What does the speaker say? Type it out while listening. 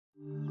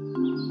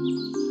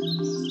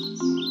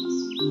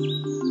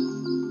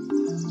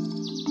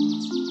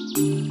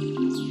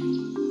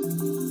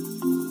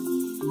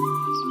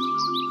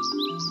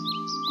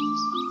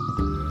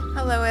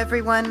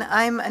everyone.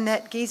 I'm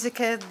Annette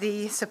Giesecke,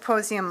 the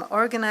Symposium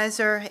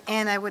organizer,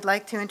 and I would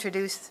like to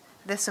introduce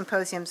the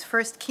Symposium's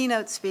first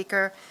keynote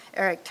speaker,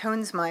 Eric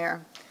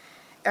Toensmeier.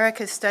 Eric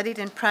has studied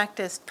and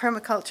practiced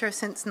permaculture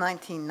since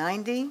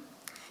 1990.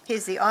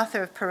 He's the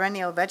author of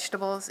Perennial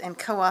Vegetables and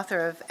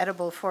co-author of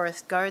Edible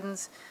Forest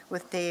Gardens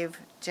with Dave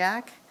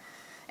Jack,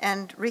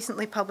 and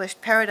recently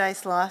published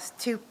Paradise Lost,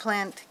 Two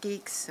Plant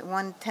Geeks,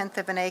 1/10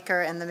 of an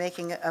Acre, and the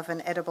Making of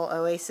an Edible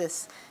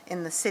Oasis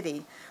in the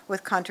City,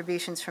 with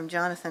contributions from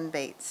Jonathan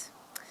Bates.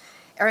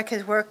 Eric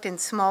has worked in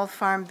small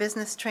farm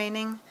business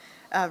training,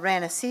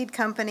 ran a seed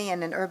company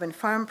and an urban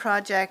farm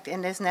project,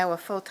 and is now a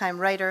full-time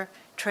writer,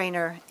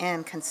 trainer,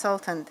 and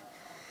consultant.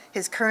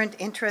 His current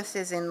interest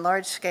is in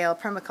large-scale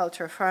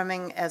permaculture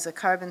farming as a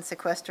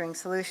carbon-sequestering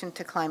solution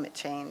to climate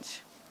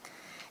change.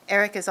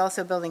 Eric is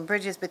also building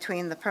bridges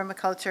between the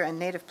permaculture and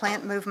native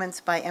plant movements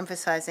by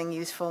emphasizing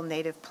useful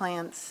native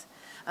plants.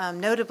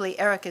 Notably,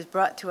 Eric is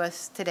brought to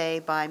us today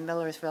by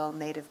Millersville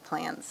Native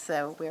Plants,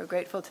 so we are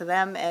grateful to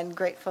them and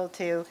grateful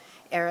to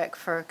Eric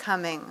for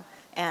coming.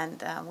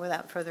 And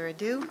without further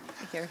ado,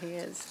 here he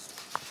is.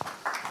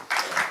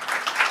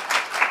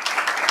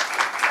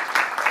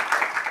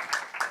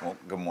 Well,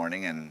 good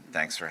morning, and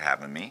thanks for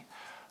having me.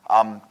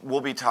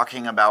 We'll be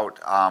talking about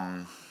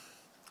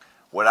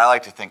what I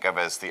like to think of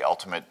as the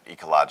ultimate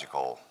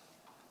ecological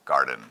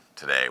garden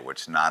today,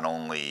 which not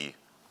only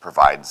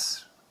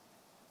provides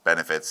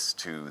benefits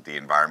to the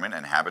environment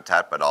and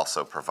habitat, but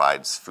also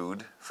provides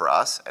food for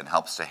us and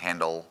helps to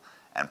handle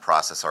and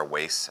process our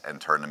wastes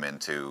and turn them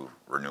into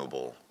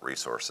renewable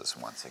resources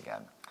once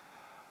again.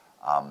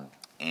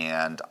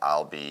 And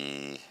I'll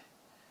be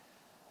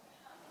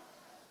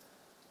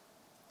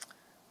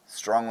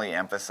strongly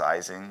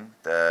emphasizing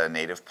the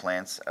native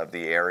plants of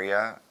the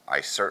area.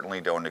 I certainly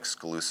don't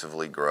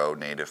exclusively grow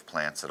native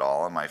plants at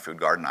all in my food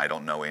garden. I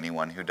don't know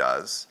anyone who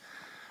does,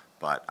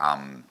 but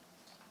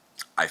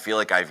I feel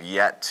like I've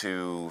yet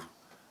to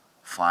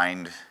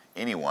find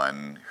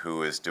anyone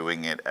who is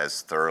doing it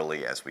as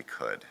thoroughly as we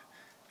could.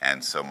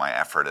 And so my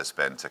effort has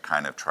been to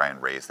kind of try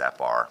and raise that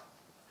bar.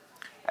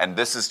 And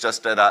this is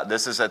just at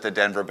this is at the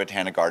Denver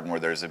Botanic Garden, where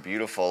there's a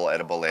beautiful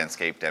edible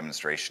landscape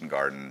demonstration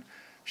garden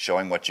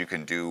showing what you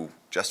can do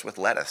just with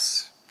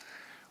lettuce,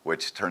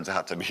 which turns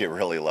out to be a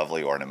really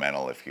lovely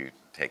ornamental if you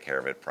take care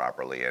of it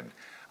properly. And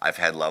I've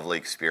had lovely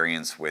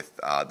experience with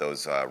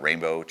those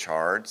rainbow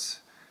chards,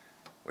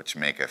 which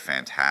make a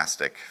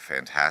fantastic,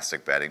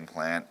 fantastic bedding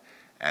plant.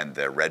 And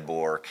the red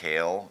boar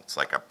kale, it's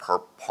like a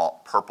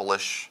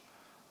purplish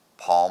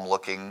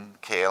palm-looking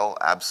kale,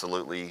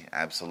 absolutely,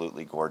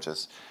 absolutely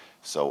gorgeous.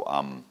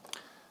 So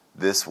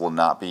this will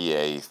not be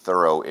a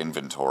thorough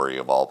inventory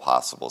of all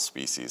possible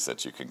species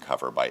that you can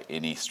cover by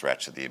any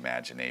stretch of the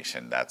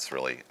imagination. That's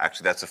really,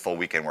 actually that's a full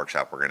weekend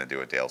workshop we're going to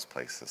do at Dale's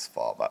Place this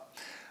fall. But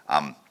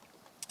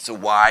so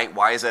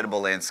why is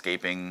edible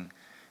landscaping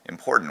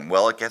important?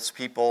 Well, it gets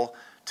people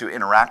to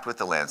interact with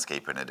the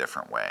landscape in a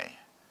different way.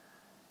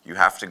 You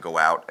have to go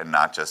out and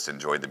not just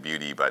enjoy the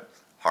beauty, but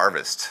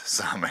harvest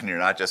some, and you're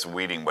not just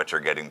weeding, but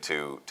you're getting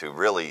to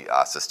really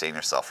sustain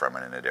yourself from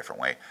it in a different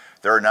way.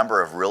 There are a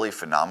number of really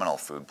phenomenal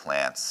food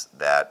plants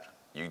that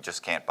you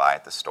just can't buy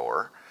at the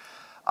store,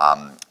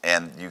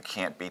 and you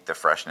can't beat the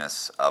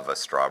freshness of a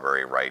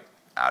strawberry right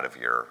out of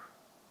your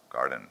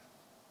garden,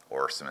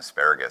 or some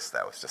asparagus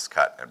that was just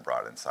cut and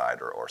brought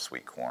inside, or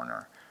sweet corn,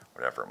 or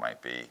whatever it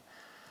might be.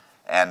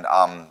 And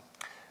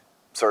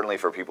certainly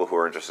for people who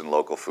are interested in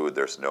local food,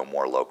 there's no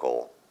more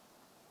local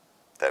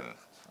than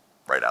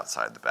right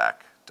outside the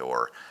back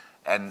door.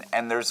 And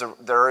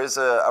there is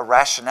a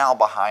rationale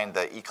behind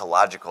the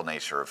ecological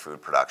nature of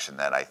food production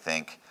that I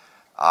think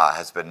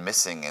has been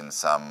missing in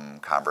some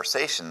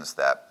conversations,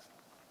 that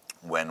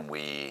when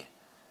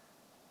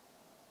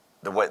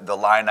the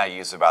line I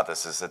use about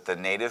this is that the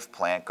native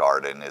plant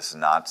garden is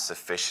not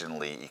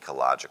sufficiently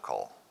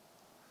ecological.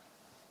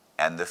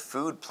 And the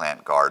food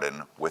plant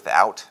garden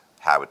without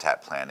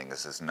habitat planting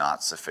is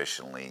not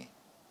sufficiently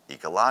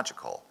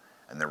ecological.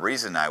 And the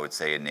reason I would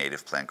say a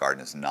native plant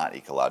garden is not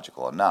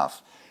ecological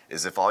enough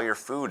is if all your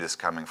food is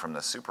coming from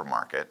the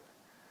supermarket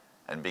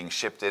and being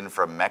shipped in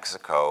from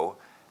Mexico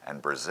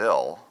and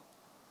Brazil,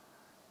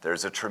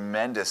 there's a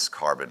tremendous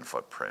carbon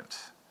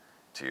footprint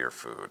to your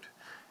food.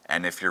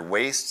 And if your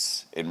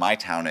wastes, in my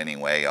town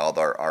anyway, all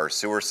our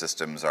sewer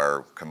systems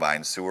are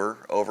combined sewer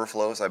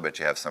overflows. I bet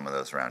you have some of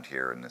those around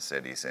here in the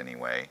cities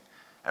anyway.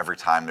 Every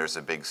time there's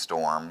a big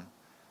storm,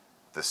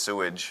 the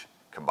sewage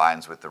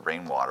combines with the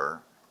rainwater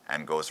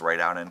and goes right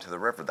out into the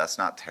river. That's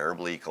not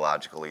terribly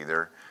ecological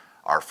either.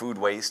 Our food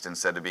waste,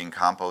 instead of being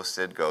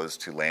composted, goes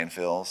to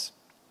landfills.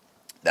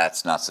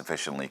 That's not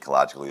sufficiently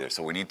ecological either.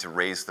 So we need to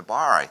raise the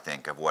bar, I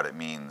think, of what it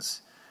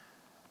means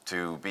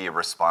to be a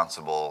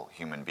responsible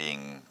human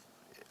being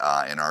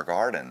in our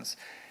gardens.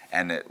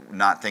 And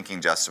not thinking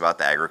just about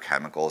the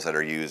agrochemicals that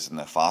are used and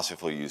the fossil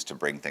fuel used to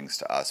bring things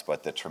to us,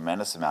 but the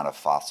tremendous amount of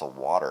fossil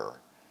water.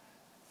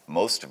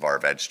 Most of our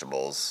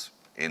vegetables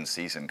in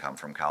season come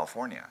from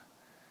California.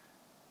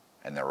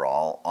 And they're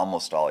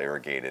almost all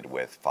irrigated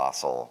with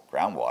fossil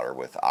groundwater,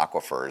 with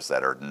aquifers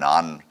that are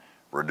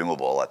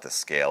renewable at the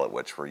scale at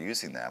which we're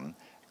using them,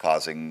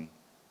 causing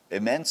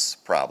immense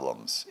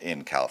problems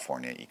in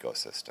California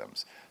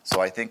ecosystems.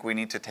 So I think we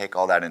need to take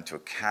all that into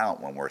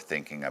account when we're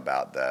thinking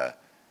about the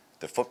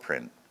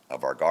footprint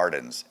of our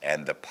gardens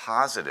and the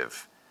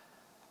positive.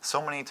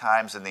 So many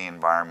times in the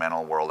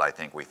environmental world, I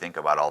think we think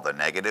about all the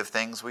negative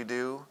things we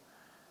do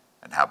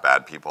and how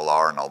bad people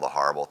are and all the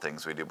horrible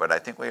things we do, but I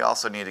think we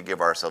also need to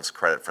give ourselves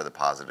credit for the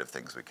positive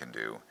things we can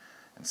do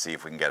and see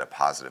if we can get a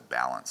positive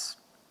balance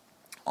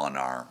on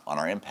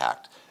our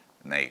impact.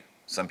 And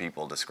some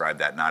people describe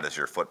that not as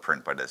your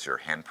footprint, but as your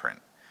handprint.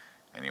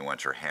 And you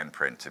want your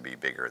handprint to be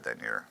bigger than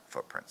your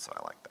footprint, so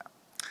I like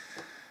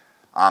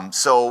that.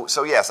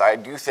 So yes, I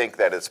do think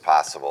that it's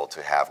possible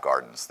to have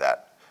gardens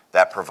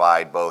that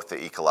provide both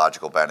the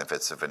ecological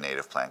benefits of a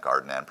native plant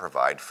garden and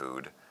provide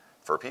food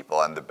for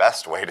people. And the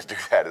best way to do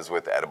that is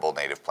with edible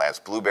native plants,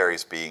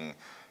 blueberries being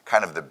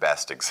kind of the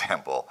best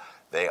example.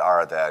 They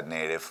are the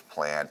native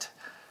plant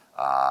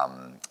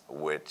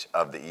which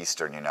of the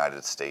eastern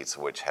United States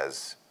which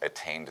has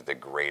attained the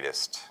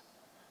greatest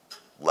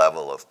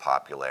level of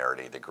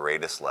popularity, the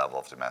greatest level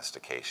of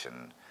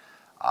domestication,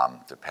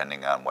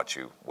 depending on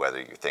whether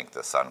you think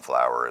the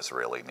sunflower is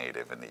really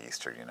native in the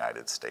eastern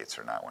United States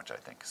or not, which I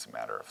think is a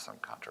matter of some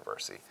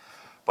controversy.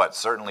 But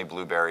certainly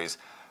blueberries,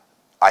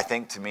 I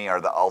think to me,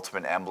 are the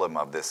ultimate emblem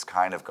of this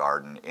kind of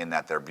garden in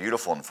that they're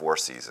beautiful in 4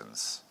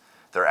 seasons.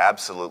 They're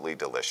absolutely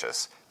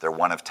delicious. They're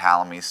one of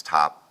Talamy's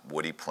top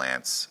woody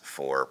plants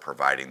for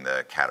providing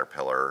the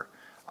caterpillar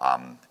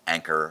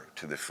anchor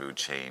to the food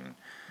chain.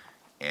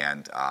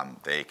 And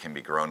they can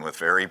be grown with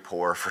very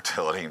poor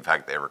fertility. In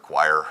fact, they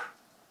require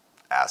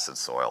acid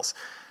soils,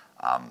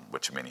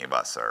 which many of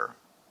us are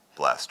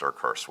blessed or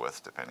cursed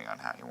with, depending on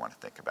how you want to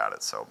think about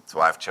it. So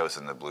I've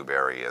chosen the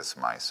blueberry as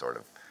my sort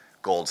of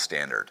gold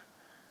standard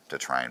to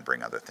try and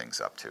bring other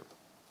things up to.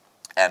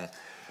 And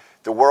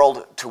the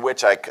world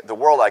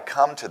I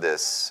come to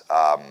this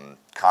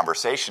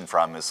conversation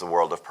from is the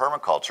world of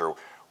permaculture,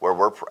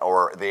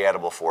 or the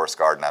edible forest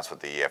garden. That's what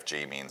the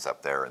EFG means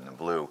up there in the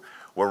blue,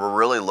 where we're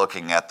really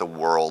looking at the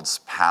world's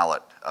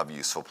palette of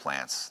useful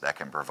plants that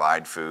can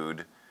provide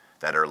food,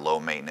 that are low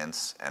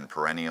maintenance and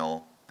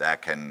perennial,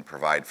 that can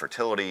provide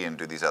fertility and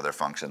do these other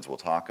functions we'll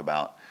talk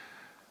about.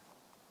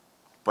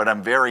 But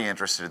I'm very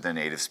interested in the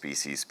native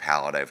species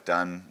palette. I've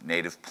done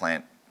native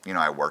plant,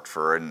 I worked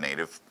for a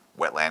native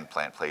wetland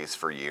plant place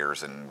for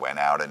years and went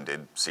out and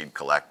did seed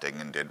collecting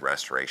and did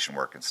restoration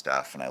work and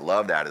stuff, and I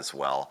love that as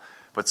well.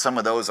 But some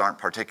of those aren't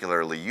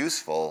particularly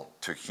useful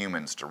to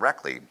humans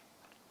directly.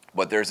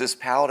 But there's this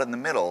palette in the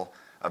middle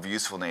of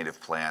useful native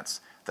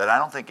plants that I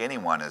don't think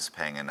anyone is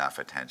paying enough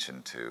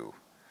attention to.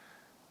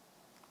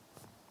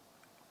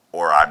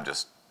 Or I'm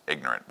just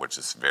ignorant, which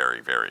is very,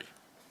 very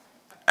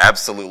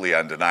absolutely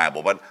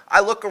undeniable. But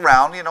I look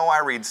around, I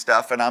read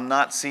stuff, and I'm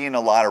not seeing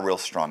a lot of real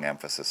strong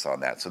emphasis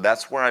on that. So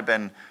that's where I've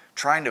been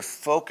trying to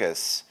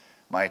focus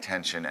my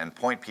attention and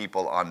point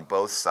people on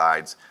both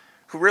sides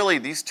who really,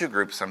 these two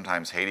groups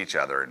sometimes hate each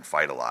other and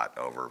fight a lot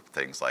over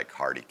things like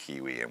hardy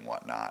kiwi and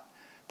whatnot.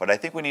 But I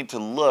think we need to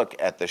look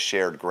at the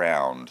shared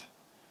ground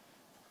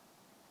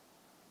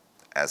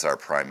as our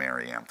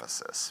primary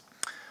emphasis.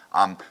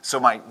 So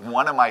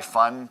one of my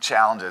fun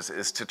challenges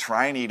is to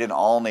try and eat an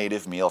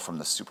all-native meal from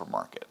the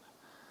supermarket.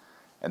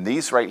 And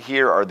these right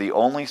here are the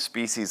only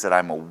species that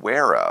I'm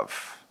aware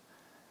of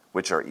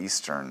which are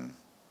eastern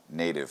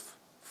native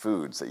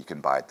foods that you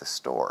can buy at the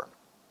store.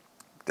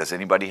 Does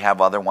anybody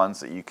have other ones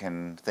that you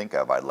can think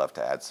of? I'd love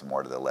to add some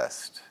more to the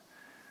list.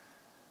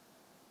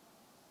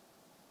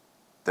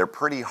 They're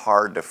pretty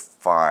hard to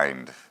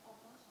find.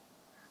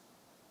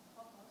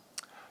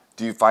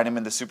 Do you find them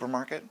in the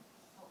supermarket?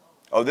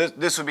 Oh,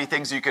 this would be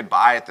things you could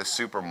buy at the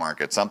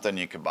supermarket. Something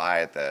you could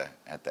buy at the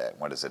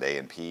what is it,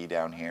 A&P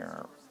down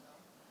here?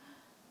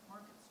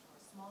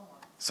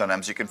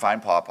 Sometimes you can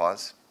find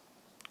pawpaws.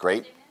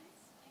 Great.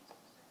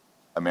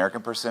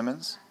 American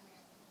persimmons.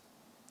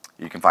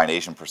 You can find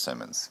Asian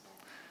persimmons.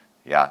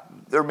 Yeah,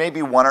 there may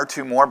be one or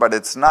two more, but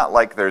it's not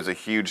like there's a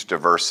huge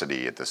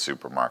diversity at the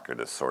supermarket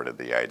is sort of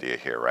the idea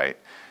here, right?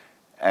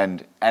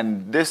 And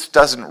this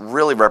doesn't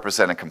really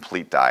represent a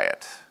complete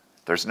diet.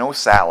 There's no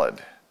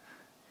salad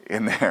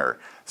in there.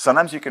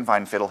 Sometimes you can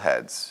find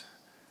fiddleheads.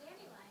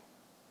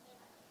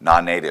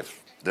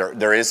 Non-native.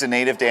 There is a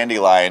native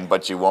dandelion,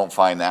 but you won't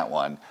find that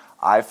one.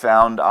 I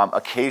found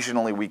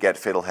occasionally we get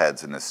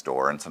fiddleheads in this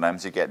store, and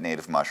sometimes you get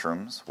native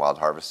mushrooms, wild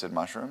harvested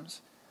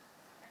mushrooms.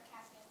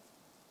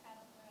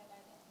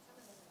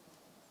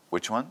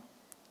 Which one?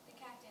 The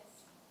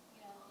cactus.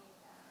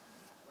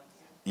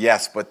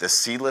 Yes, but the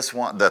seedless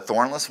one, the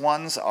thornless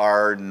ones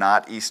are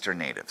not Eastern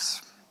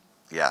natives.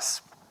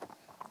 Yes.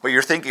 But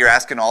you're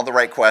asking all the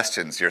right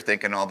questions. You're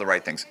thinking all the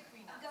right things.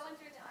 Going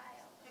through the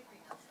aisle. Hickory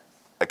nuts.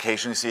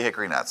 Occasionally see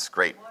hickory nuts.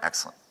 Great.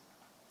 Excellent.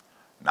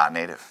 Not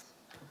native.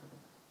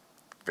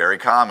 Very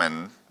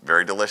common,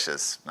 very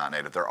delicious, not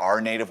native. There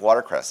are native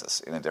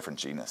watercresses in a different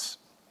genus.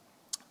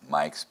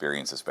 My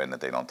experience has been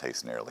that they don't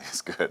taste nearly as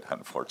good,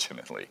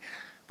 unfortunately.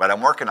 But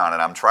I'm working on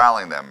it. I'm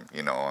trialing them.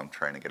 I'm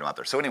trying to get them out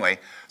there. So anyway,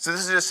 so this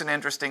is just an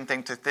interesting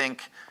thing to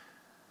think.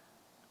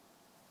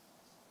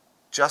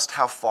 just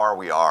how far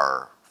we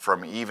are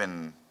from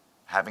even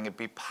having it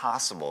be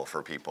possible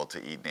for people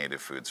to eat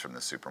native foods from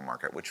the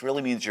supermarket, which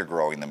really means you're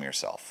growing them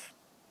yourself.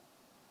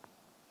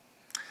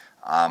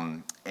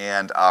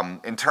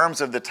 In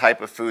terms of the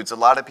type of foods, a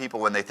lot of people,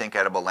 when they think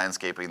edible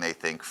landscaping, they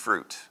think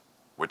fruit,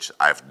 which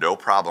I have no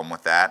problem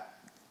with that.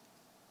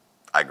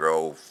 I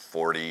grow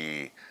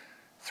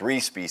 43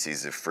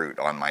 species of fruit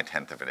on my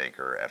 1/10 of an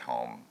acre at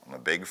home. I'm a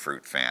big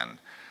fruit fan.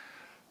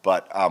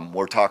 But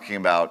we're talking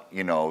about,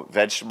 you know,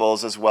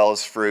 vegetables as well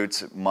as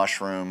fruits,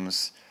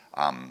 mushrooms.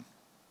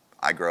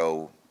 I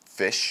grow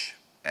fish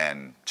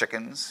and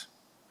chickens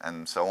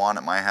and so on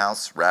at my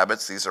house.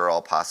 Rabbits, these are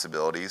all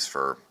possibilities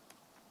for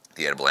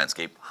the edible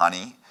landscape.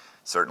 Honey,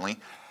 certainly.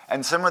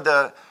 And some of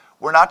the,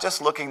 we're not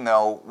just looking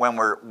though, when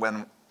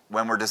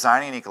we're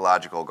designing an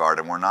ecological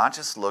garden, we're not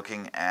just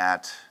looking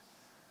at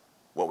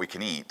what we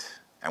can eat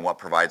and what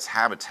provides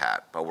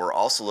habitat, but we're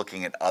also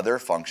looking at other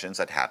functions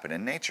that happen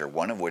in nature,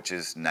 one of which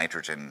is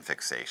nitrogen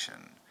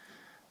fixation,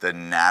 the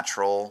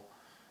natural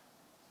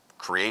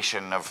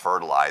creation of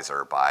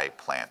fertilizer by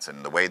plants.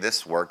 And the way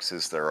this works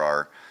is there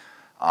are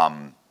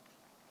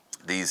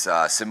these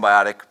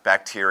symbiotic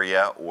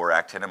bacteria or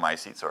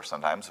actinomycetes, or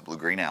sometimes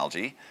blue-green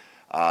algae,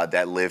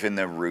 that live in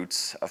the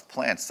roots of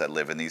plants, that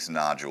live in these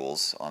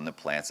nodules on the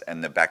plants.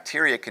 And the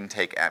bacteria can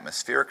take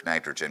atmospheric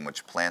nitrogen,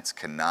 which plants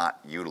cannot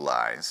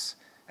utilize,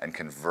 and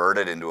convert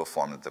it into a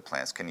form that the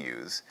plants can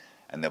use.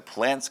 And the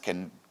plants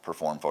can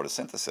perform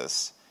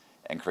photosynthesis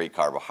and create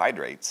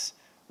carbohydrates,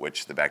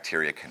 which the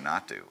bacteria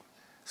cannot do.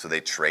 So they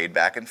trade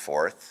back and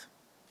forth.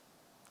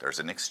 There's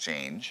an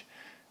exchange.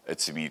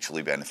 It's a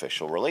mutually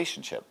beneficial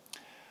relationship.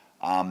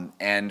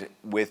 And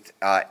with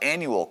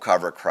annual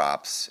cover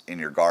crops in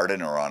your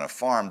garden or on a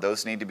farm,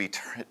 those need to be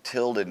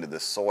tilled into the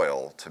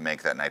soil to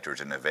make that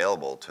nitrogen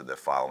available to the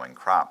following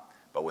crop.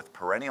 But with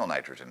perennial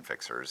nitrogen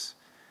fixers,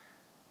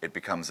 it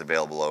becomes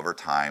available over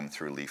time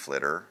through leaf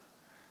litter,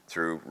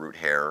 through root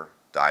hair,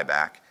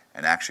 dieback,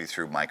 and actually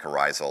through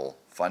mycorrhizal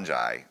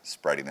fungi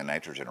spreading the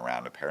nitrogen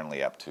around,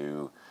 apparently up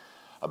to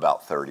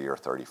about 30 or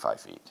 35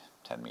 feet,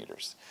 10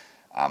 meters.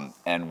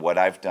 And what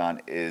I've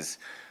done is,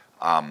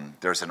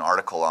 there's an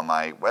article on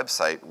my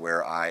website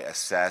where I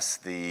assess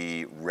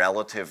the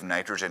relative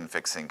nitrogen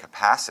fixing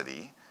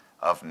capacity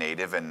of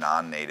native and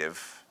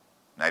non-native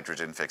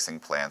nitrogen fixing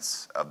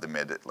plants of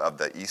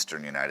the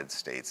eastern United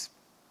States.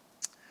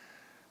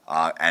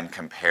 And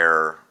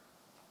compare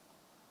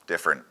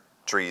different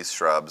trees,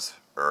 shrubs,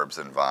 herbs,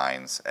 and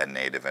vines, and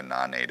native and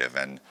non-native.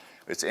 And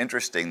it's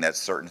interesting that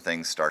certain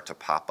things start to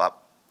pop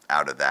up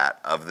out of that.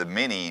 Of the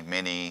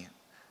many,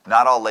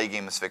 not all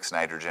legumes fix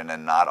nitrogen,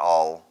 and not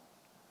all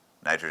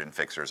nitrogen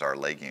fixers are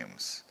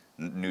legumes.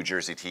 New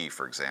Jersey tea,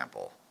 for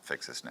example,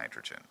 fixes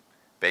nitrogen.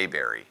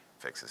 Bayberry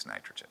fixes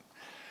nitrogen.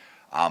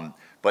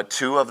 But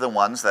two of the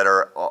ones that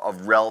are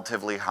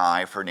relatively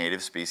high for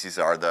native species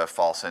are the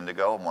false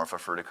indigo, Amorpha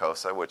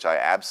fruticosa, which I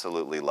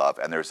absolutely love,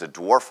 and there's a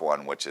dwarf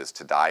one which is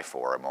to die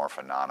for,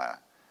 Amorpha nana.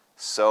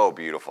 So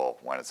beautiful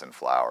when it's in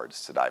flower,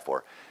 it's to die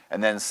for.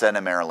 And then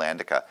Senna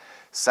marilandica.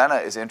 Senna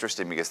is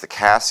interesting because the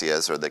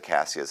cassias, or the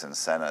cassias and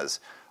sennas,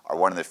 are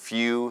one of the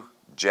few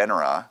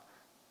genera,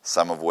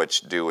 some of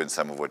which do and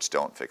some of which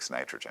don't fix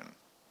nitrogen.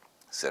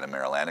 Senna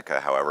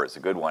marilandica, however, is a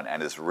good one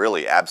and is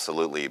really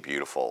absolutely a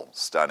beautiful,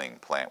 stunning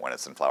plant when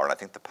it's in flower. And I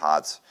think the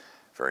pod's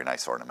very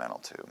nice ornamental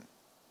too.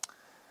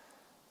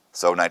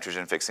 So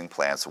nitrogen-fixing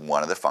plants,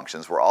 one of the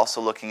functions. We're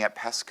also looking at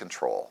pest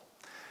control.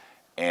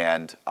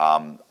 And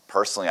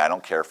personally, I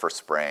don't care for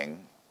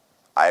spraying.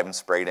 I haven't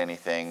sprayed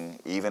anything,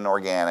 even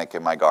organic,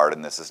 in my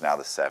garden. This is now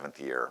the 7th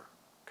year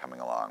coming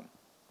along.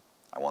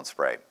 I won't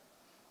spray.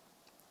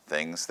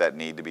 Things that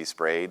need to be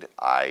sprayed,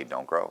 I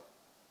don't grow.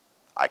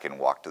 I can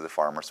walk to the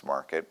farmer's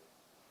market.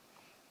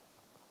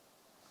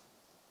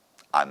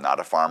 I'm not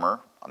a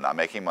farmer. I'm not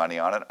making money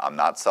on it. I'm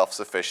not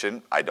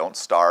self-sufficient. I don't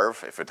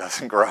starve if it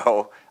doesn't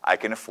grow. I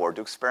can afford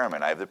to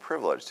experiment. I have the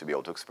privilege to be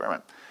able to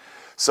experiment.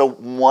 So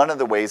one of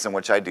the ways in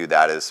which I do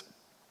that is,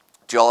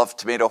 do you all have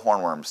tomato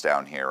hornworms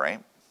down here,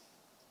 right?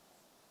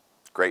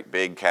 Great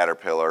big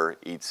caterpillar,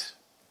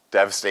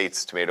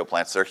 devastates tomato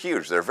plants. They're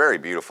huge. They're very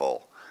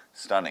beautiful,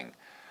 stunning.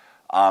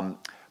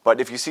 But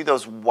if you see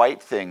those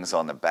white things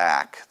on the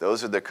back,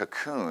 those are the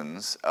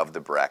cocoons of the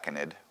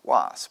bracconid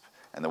wasp.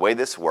 And the way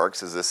this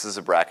works is this is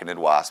a bracconid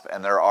wasp,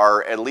 and there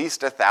are at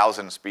least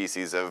 1,000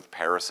 species of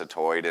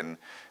parasitoid and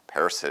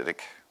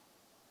parasitic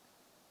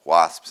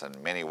wasps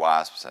and mini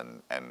wasps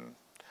and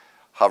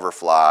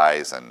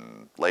hoverflies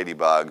and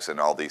ladybugs and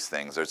all these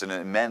things. There's an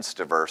immense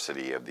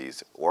diversity of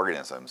these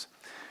organisms.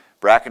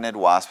 Bracconid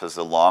wasp is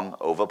a long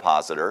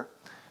ovipositor,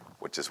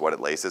 which is what it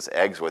lays its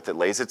eggs with. It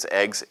lays its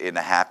eggs in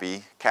a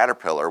happy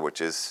caterpillar,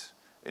 which is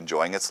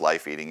enjoying its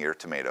life, eating your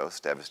tomatoes,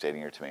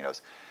 devastating your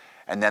tomatoes.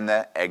 And then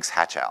the eggs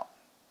hatch out.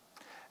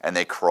 And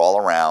they crawl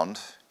around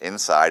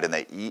inside and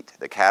they eat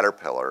the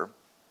caterpillar,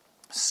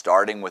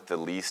 starting with the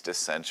least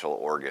essential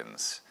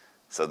organs,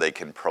 so they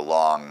can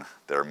prolong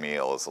their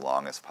meal as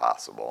long as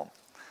possible.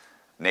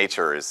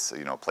 Nature is,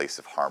 a place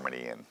of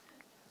harmony and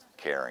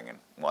caring and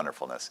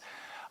wonderfulness.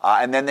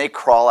 And then they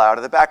crawl out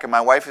of the back. And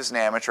my wife is an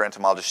amateur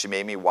entomologist. She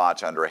made me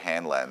watch under a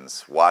hand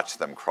lens, watch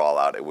them crawl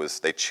out.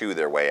 They chew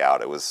their way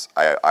out.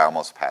 I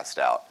almost passed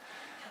out.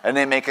 And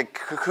they make a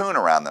cocoon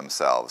around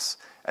themselves.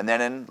 And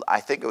then in, I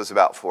think it was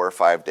about 4 or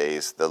 5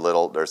 days,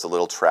 there's a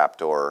little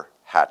trapdoor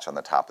hatch on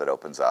the top that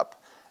opens up,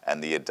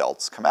 and the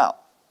adults come out.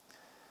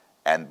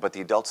 But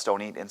the adults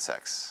don't eat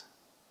insects.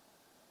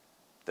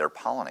 They're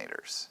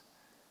pollinators.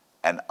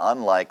 And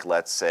unlike,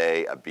 let's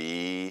say, a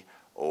bee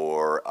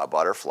or a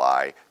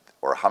butterfly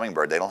or a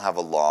hummingbird, they don't have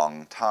a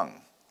long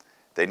tongue.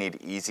 They need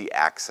easy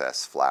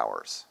access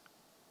flowers.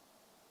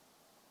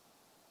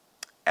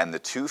 And the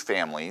two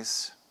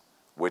families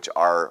which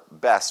are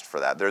best for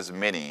that, there's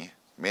many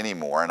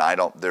more,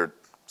 and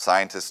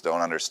scientists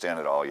don't understand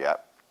it all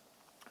yet.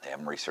 They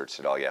haven't researched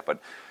it all yet, but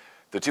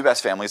the two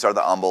best families are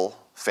the umbel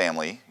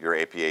family, your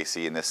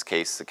Apiaceae, in this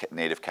case the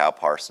native cow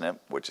parsnip,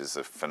 which is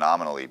a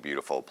phenomenally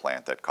beautiful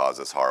plant that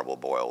causes horrible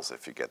boils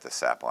if you get the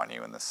sap on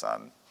you in the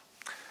sun,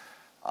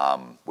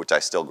 which I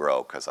still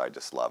grow because I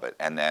just love it.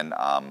 And then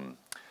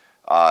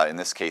in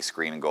this case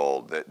green and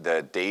gold,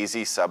 the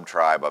daisy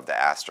subtribe of the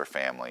aster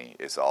family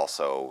is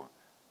also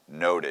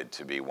noted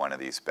to be one of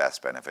these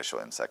best beneficial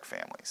insect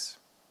families.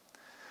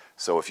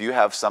 So if you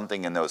have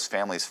something in those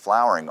families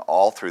flowering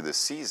all through the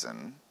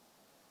season,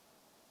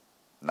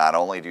 not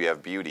only do you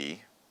have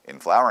beauty in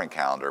flowering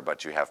calendar,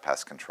 but you have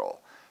pest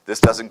control. This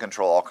doesn't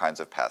control all kinds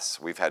of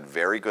pests. We've had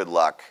very good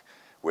luck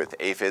with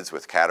aphids,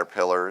 with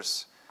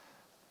caterpillars,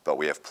 but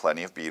we have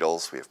plenty of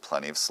beetles, we have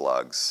plenty of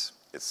slugs.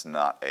 It's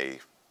not a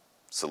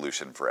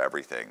solution for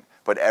everything.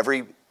 But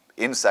every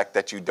insect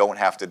that you don't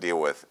have to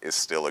deal with is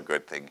still a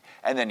good thing.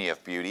 And then you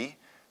have beauty,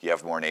 you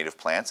have more native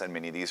plants, and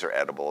many of these are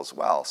edible as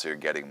well, so you're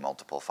getting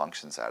multiple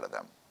functions out of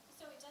them.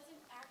 So it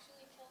doesn't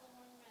actually kill the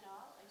worm at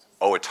all? It just...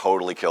 Oh, it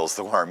totally kills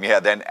the worm.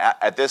 Yeah, then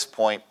at this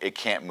point, it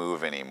can't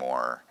move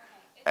anymore.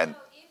 Okay. And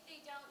so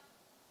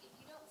if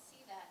you don't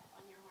see that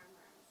on your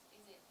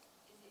hornworms,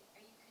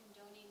 are you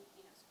condoning,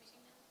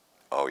 squishing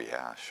them? oh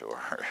yeah,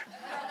 sure.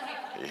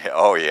 Yeah,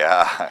 oh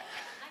yeah.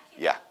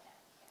 Yeah.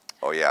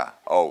 Oh yeah.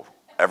 Oh,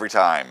 every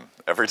time,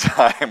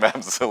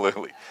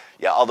 absolutely.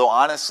 Yeah, although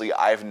honestly,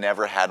 I've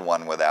never had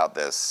one without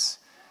this.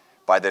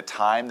 By the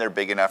time they're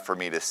big enough for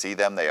me to see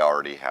them, they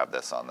already have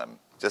this on them,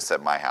 just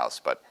at my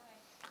house. But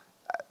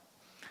Okay.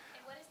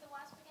 And what is the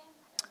wasp again?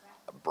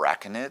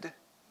 braconid, Bracken.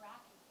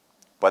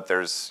 but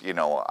there's, I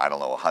don't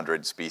know,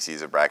 100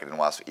 species of braconid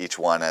wasps. Each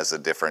one has a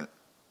different,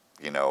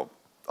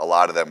 a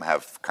lot of them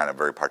have kind of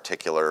very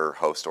particular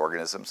host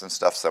organisms and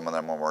stuff. Some of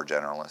them are more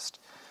generalist.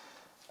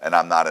 And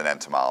I'm not an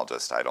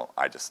entomologist. I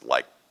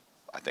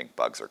think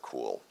bugs are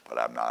cool, but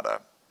I'm not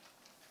a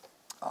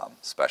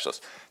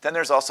specialist. Then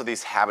there's also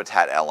these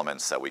habitat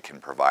elements that we can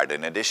provide.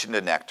 In addition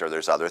to nectar,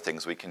 there's other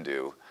things we can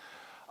do.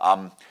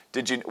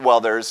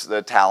 There's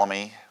the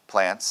talamy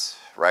plants,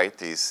 right?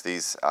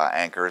 These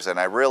anchors, and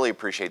I really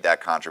appreciate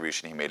that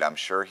contribution he made. I'm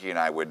sure he and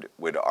I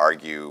would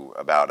argue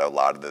about a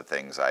lot of the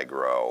things I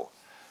grow,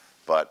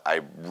 but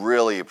I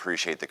really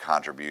appreciate the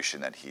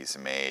contribution that he's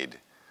made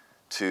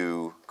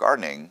to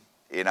gardening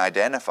in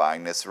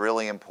identifying this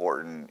really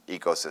important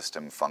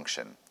ecosystem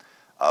function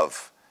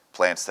of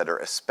plants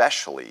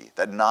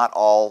that not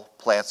all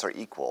plants are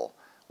equal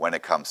when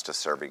it comes to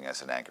serving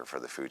as an anchor for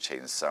the food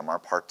chain. Some are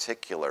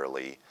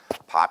particularly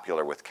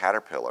popular with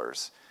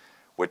caterpillars,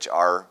 which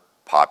are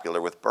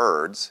popular with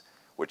birds,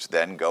 which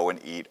then go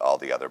and eat all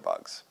the other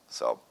bugs.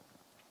 So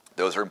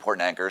those are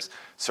important anchors.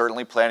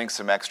 Certainly planting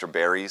some extra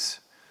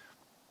berries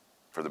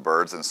for the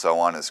birds and so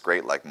on is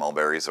great, like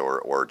mulberries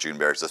or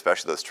juneberries,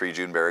 especially those tree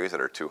juneberries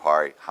that are too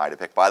high to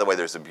pick. By the way,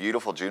 there's a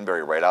beautiful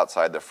juneberry right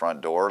outside the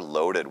front door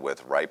loaded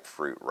with ripe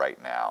fruit right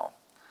now.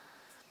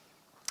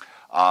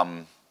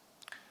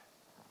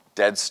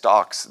 Dead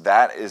stalks,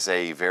 that is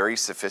a very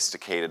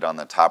sophisticated, on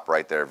the top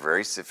right there,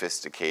 very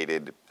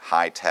sophisticated,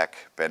 high-tech,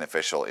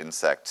 beneficial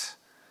insect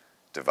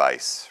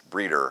device,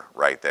 breeder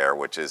right there,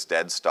 which is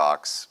dead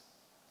stalks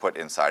put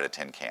inside a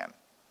tin can.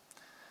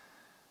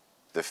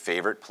 The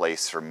favorite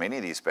place for many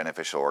of these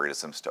beneficial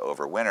organisms to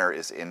overwinter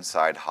is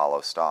inside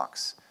hollow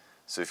stalks.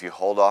 So if you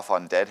hold off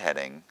on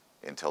deadheading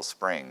until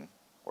spring,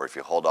 or if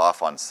you hold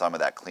off on some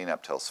of that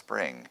cleanup till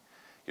spring,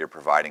 you're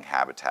providing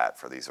habitat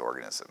for these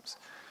organisms.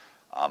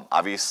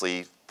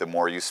 Obviously, the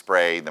more you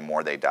spray, the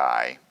more they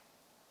die.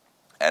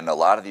 And a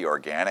lot of the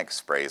organic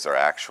sprays are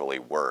actually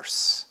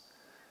worse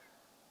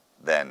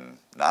than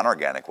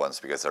non-organic ones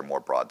because they're more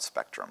broad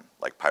spectrum.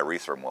 Like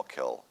pyrethrum will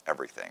kill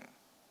everything.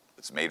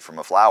 It's made from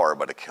a flower,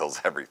 but it kills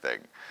everything,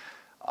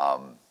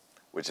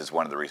 which is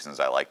one of the reasons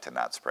I like to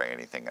not spray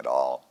anything at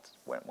all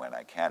when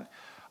I can.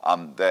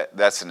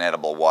 That's an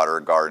edible water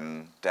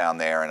garden down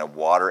there, and a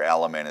water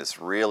element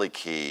is really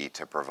key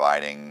to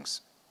providing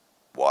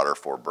water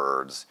for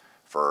birds,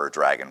 for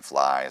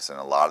dragonflies, and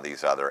a lot of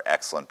these other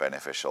excellent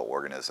beneficial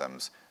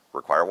organisms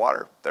require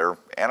water. They're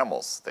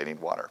animals. They need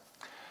water.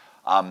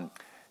 And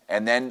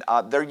then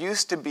there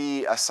used to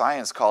be a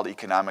science called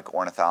economic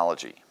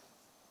ornithology.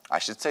 I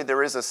should say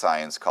there is a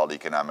science called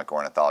economic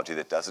ornithology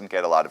that doesn't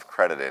get a lot of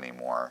credit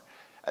anymore.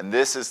 And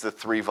this is the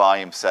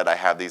 3-volume set. I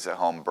have these at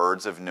home,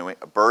 Birds of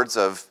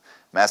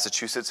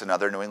Massachusetts and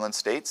Other New England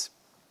States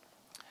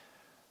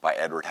by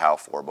Edward Howe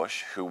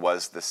Forbush, who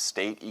was the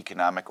state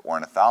economic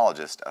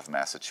ornithologist of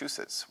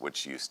Massachusetts,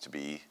 which used to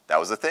be, that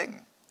was a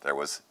thing. There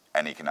was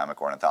an economic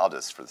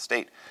ornithologist for the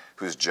state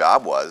whose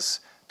job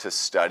was to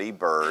study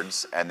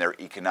birds and their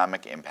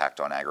economic impact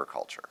on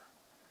agriculture.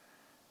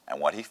 And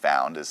what he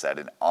found is that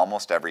in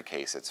almost every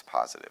case, it's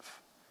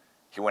positive.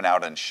 He went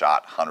out and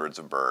shot hundreds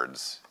of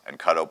birds and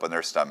cut open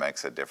their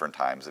stomachs at different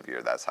times of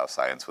year. That's how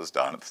science was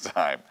done at the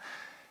time.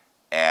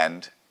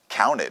 And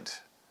counted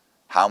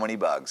how many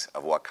bugs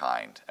of what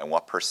kind and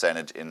what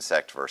percentage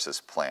insect versus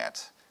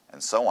plant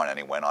and so on. And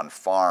he went on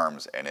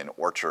farms and in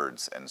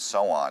orchards and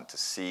so on to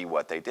see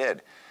what they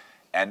did.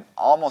 And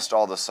almost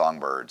all the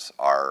songbirds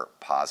are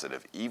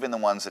positive, even the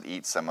ones that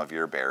eat some of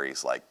your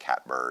berries like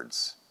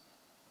catbirds,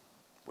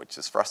 which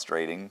is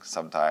frustrating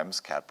sometimes,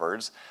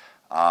 catbirds,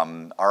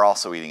 are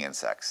also eating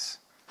insects.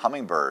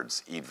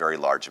 Hummingbirds eat very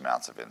large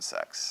amounts of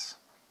insects,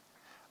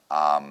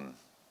 and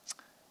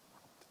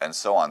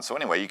so on. So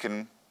anyway, you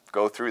can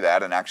go through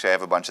that, and actually I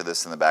have a bunch of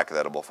this in the back of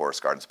the Edible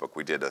Forest Gardens book.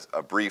 We did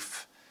a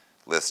brief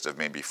list of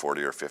maybe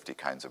 40 or 50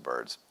 kinds of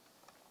birds.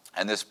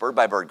 And this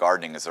bird-by-bird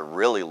gardening is a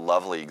really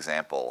lovely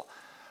example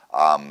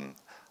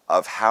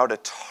of how to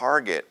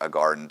target a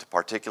garden to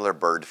particular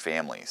bird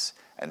families.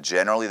 And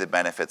generally the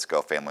benefits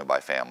go family by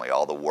family.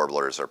 All the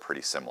warblers are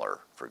pretty similar,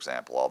 for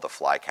example. All the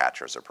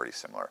flycatchers are pretty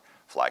similar.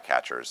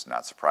 Flycatchers,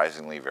 not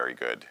surprisingly, very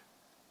good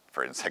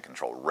for insect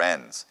control.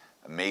 Wrens,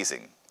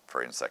 amazing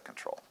for insect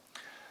control.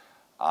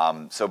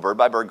 So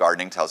bird-by-bird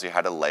gardening tells you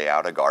how to lay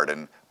out a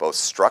garden both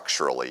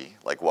structurally,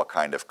 like what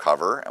kind of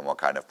cover and what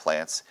kind of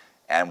plants,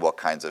 and what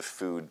kinds of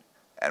food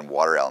and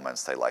water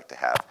elements they like to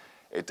have.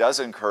 It does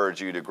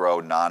encourage you to grow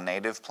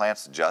non-native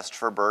plants just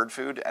for bird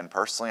food, and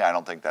personally I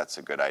don't think that's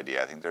a good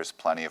idea. I think there's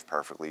plenty of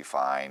perfectly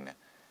fine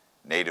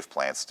native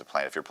plants to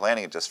plant. If you're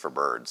planting it just for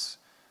birds,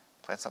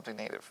 plant something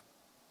native.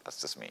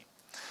 That's just me.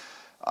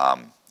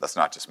 That's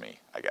not just me,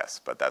 I guess,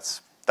 but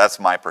that's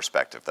my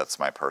perspective. That's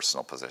my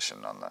personal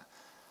position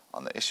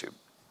on the issue.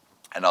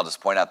 And I'll just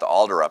point out the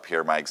alder up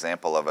here, my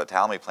example of a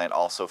talmy plant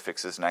also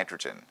fixes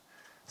nitrogen.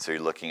 So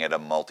you're looking at a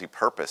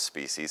multi-purpose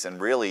species, and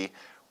really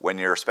when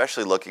you're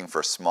especially looking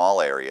for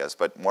small areas,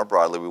 but more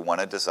broadly we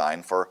want to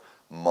design for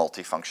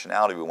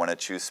multifunctionality. We want to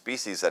choose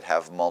species that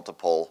have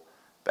multiple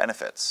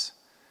benefits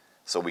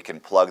so we can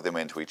plug them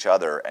into each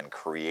other and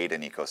create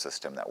an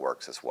ecosystem that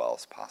works as well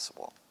as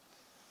possible.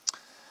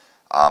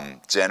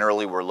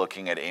 Generally we're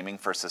looking at aiming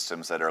for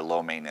systems that are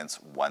low maintenance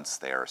once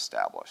they're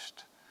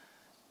established.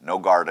 No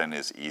garden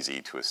is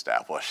easy to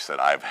establish that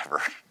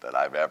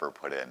I've ever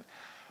put in,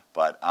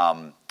 but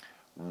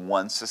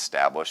once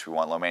established, we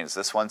want low maintenance.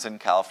 This one's in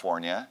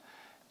California,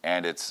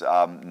 and it's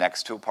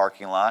next to a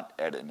parking lot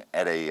at an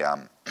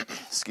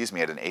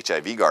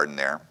HIV garden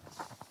there,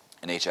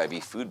 an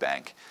HIV food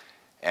bank,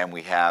 and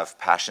we have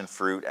passion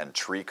fruit and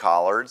tree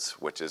collards,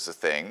 which is a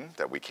thing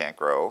that we can't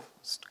grow.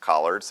 It's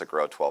collards that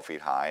grow 12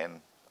 feet high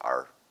and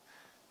are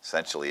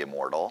essentially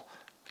immortal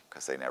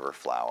because they never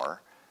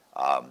flower.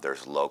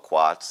 There's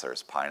loquats,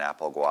 there's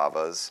pineapple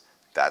guavas.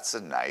 That's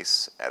a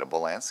nice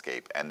edible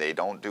landscape, and they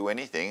don't do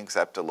anything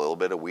except a little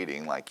bit of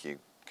weeding like you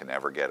can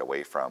never get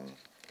away from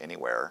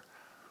anywhere.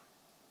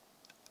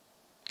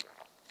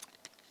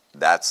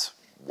 That's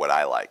what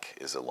I like,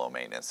 is a low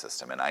maintenance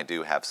system. And I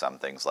do have some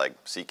things like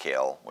sea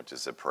kale, which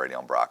is a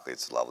perennial broccoli.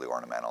 It's lovely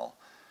ornamental.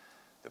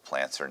 The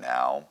plants are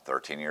now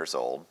 13 years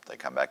old. They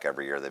come back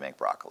every year, they make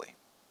broccoli.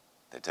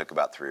 They took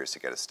about 3 years to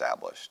get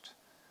established.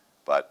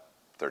 But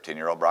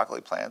 13-year-old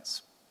broccoli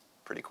plants,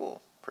 pretty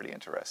cool. Pretty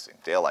interesting.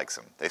 Dale likes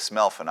them. They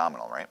smell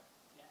phenomenal, right?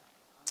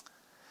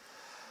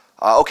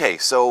 Okay,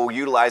 so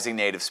utilizing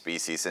native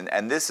species,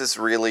 and this is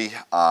really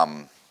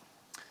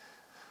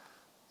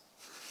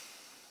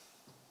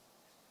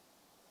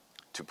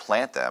to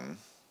plant them,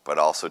 but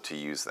also to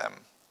use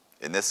them.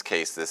 In this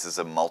case, this is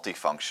a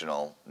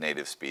multifunctional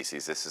native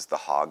species. This is the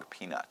hog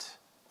peanut,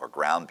 or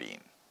ground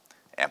bean,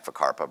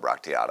 Amphicarpa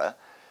bracteata,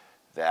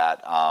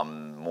 that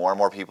more and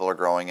more people are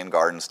growing in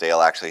gardens. Dale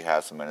actually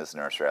has some in his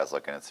nursery. I was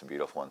looking at some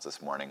beautiful ones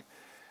this morning.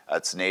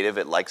 It's native.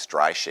 It likes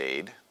dry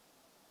shade.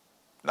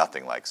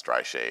 Nothing likes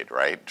dry shade,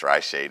 right? Dry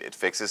shade. It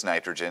fixes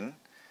nitrogen.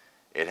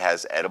 It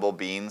has edible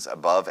beans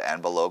above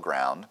and below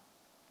ground.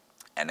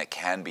 And it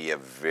can be a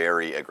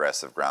very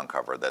aggressive ground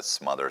cover that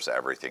smothers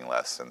everything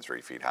less than 3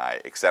 feet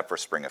high, except for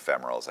spring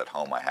ephemerals. At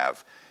home I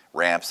have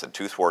ramps and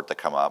toothwort that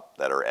come up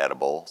that are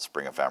edible,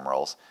 spring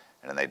ephemerals,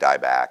 and then they die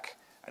back,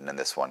 and then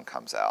this one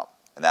comes out.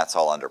 And that's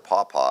all under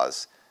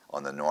pawpaws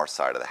on the north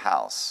side of the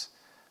house.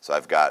 So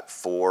I've got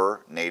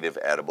 4 native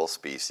edible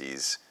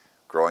species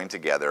growing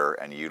together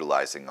and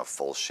utilizing a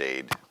full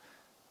shade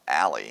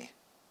alley.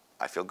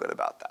 I feel good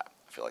about that.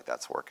 I feel like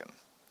that's working.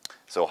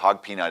 So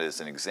hog peanut is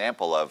an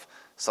example of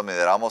something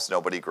that almost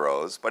nobody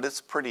grows, but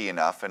it's pretty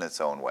enough in its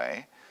own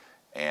way.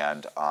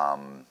 And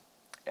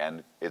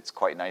it's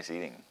quite nice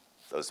eating.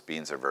 Those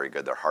beans are very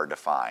good. They're hard to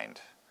find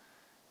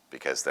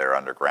because they're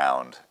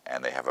underground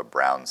and they have a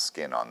brown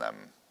skin on them.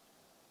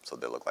 So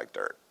they look like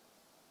dirt.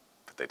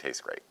 but they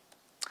taste great.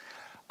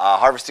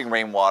 Harvesting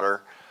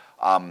rainwater.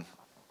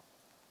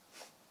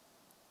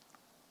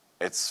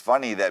 It's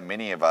funny that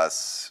many of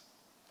us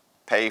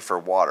pay for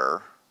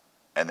water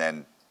and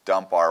then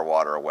dump our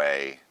water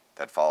away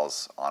that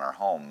falls on our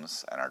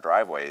homes and our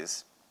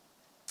driveways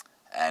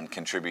and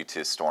contribute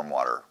to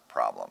stormwater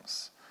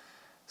problems.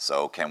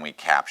 So can we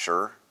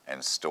capture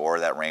and store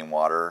that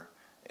rainwater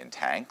in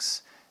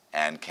tanks?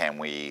 And can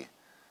we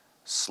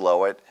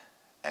slow it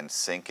and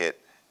sink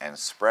it and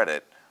spread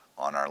it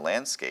on our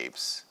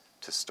landscapes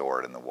to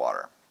store it in the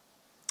water?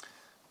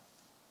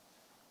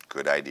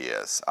 Good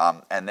ideas.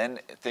 And then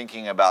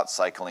thinking about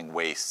cycling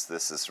waste.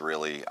 This is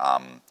really,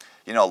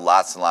 you know,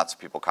 lots and lots of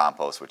people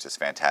compost, which is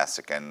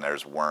fantastic. And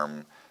there's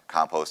worm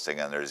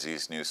composting, and there's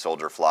these new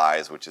soldier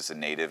flies, which is a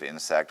native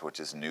insect, which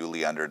is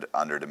newly under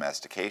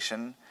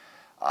domestication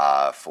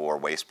for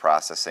waste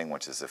processing,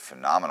 which is a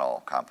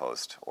phenomenal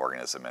compost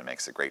organism and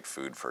makes a great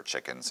food for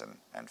chickens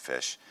and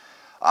fish.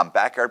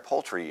 Backyard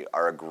poultry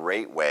are a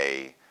great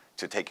way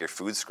to take your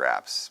food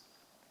scraps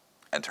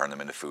and turn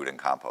them into food and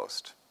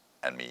compost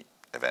and meat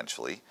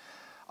eventually.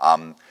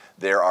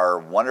 There are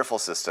wonderful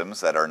systems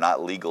that are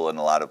not legal in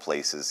a lot of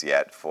places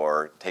yet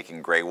for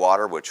taking gray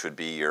water, which would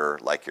be your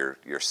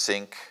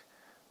sink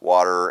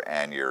water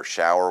and your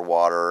shower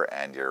water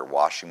and your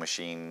washing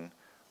machine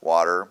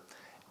water,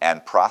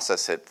 and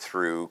process it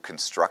through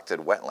constructed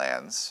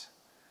wetlands.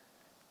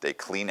 They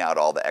clean out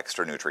all the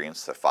extra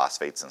nutrients, the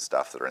phosphates and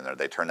stuff that are in there.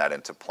 They turn that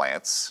into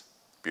plants,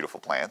 beautiful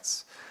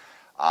plants,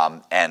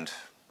 and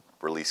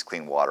release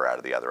clean water out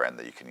of the other end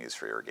that you can use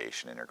for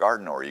irrigation in your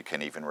garden, or you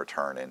can even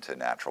return into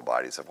natural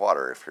bodies of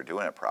water if you're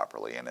doing it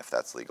properly and if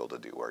that's legal to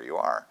do where you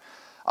are.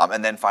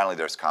 And then finally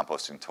there's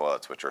composting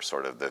toilets, which are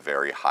sort of the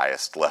very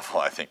highest level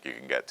I think you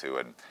can get to,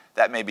 and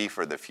that may be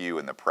for the few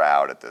and the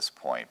proud at this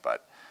point,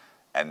 but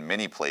in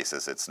many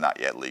places it's not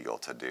yet legal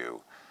to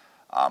do.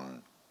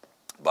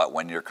 But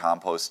when you're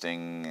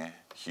composting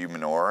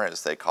humanure,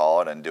 as they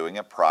call it, and doing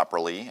it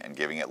properly and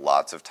giving it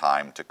lots of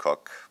time to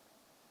cook,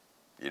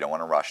 you don't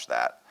want to rush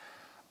that.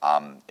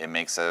 It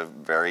makes a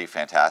very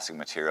fantastic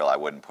material. I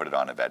wouldn't put it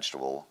on a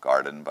vegetable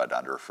garden, but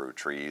under fruit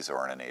trees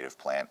or in a native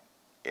plant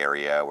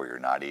area where you're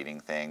not eating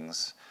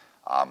things.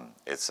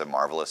 It's a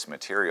marvelous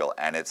material,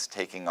 and it's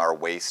taking our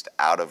waste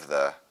out of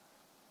the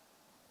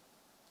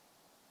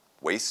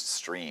waste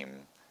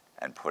stream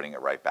and putting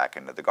it right back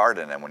into the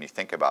garden. And when you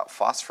think about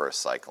phosphorus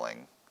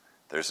cycling,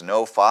 there's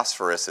no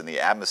phosphorus in the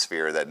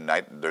atmosphere,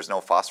 there's no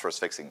phosphorus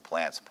fixing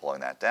plants pulling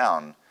that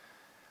down.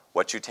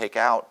 What you take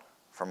out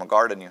from a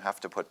garden you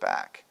have to put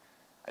back.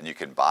 And you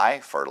can buy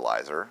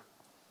fertilizer,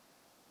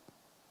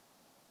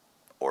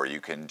 or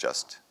you can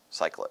just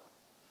cycle it.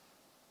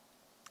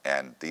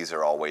 And these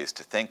are all ways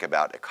to think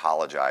about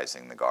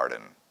ecologizing the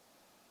garden,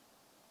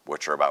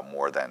 which are about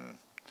more than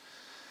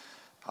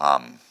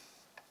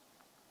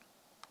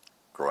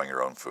growing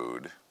your own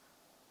food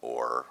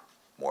or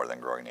more than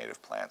growing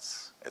native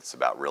plants. It's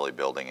about really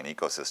building an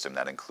ecosystem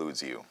that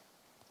includes you,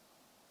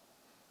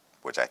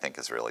 which I think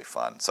is really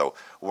fun. So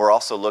we're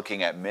also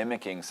looking at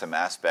mimicking some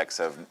aspects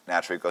of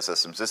natural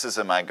ecosystems. This is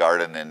in my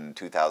garden in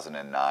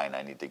 2009.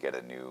 I need to get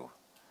a new,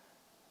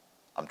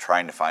 I'm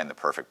trying to find the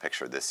perfect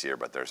picture this year,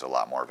 but there's a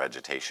lot more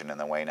vegetation in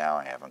the way now.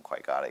 I haven't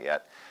quite got it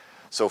yet.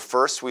 So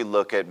first we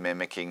look at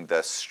mimicking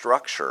the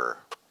structure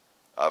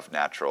of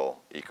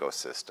natural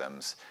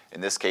ecosystems.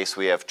 In this case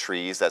we have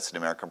trees, that's an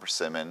American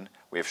persimmon.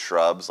 We have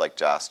shrubs like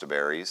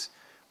jostaberries.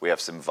 We have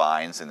some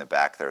vines in the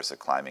back. There's a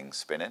climbing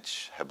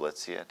spinach,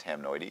 Heblitzia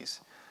tamnoides.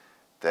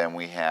 Then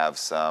we have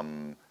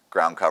some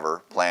ground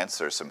cover plants.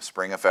 There's some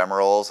spring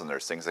ephemerals, and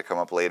there's things that come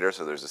up later,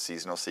 so there's a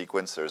seasonal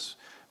sequence. There's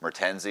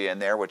mertensia in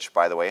there, which,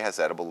 by the way, has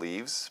edible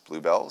leaves,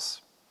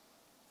 bluebells.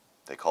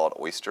 They call it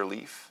oyster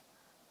leaf.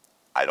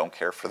 I don't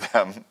care for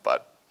them,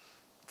 but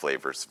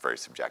flavor's a very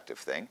subjective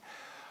thing.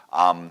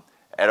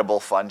 Edible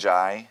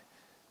fungi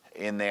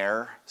in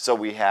there. So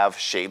we have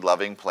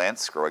shade-loving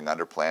plants growing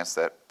under plants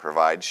that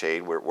provide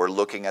shade. We're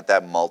looking at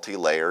that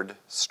multi-layered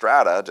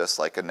strata, just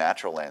like a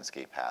natural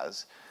landscape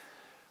has.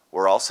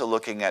 We're also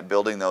looking at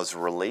building those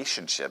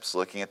relationships,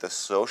 looking at the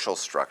social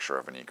structure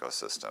of an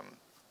ecosystem.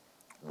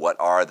 What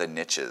are the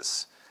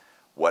niches?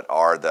 What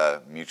are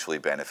the mutually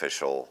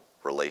beneficial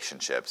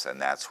relationships?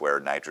 And that's where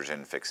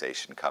nitrogen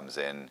fixation comes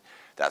in.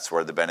 That's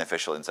where the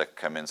beneficial insects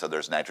come in. So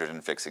there's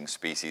nitrogen-fixing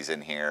species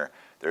in here.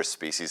 There's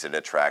species that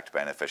attract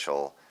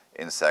beneficial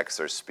insects.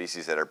 There's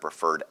species that are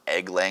preferred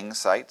egg-laying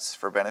sites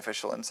for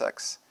beneficial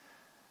insects.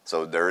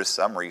 So there is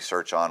some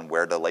research on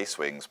where do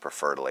lacewings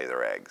prefer to lay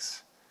their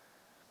eggs.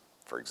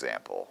 For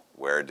example,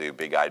 where do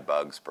big-eyed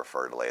bugs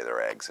prefer to lay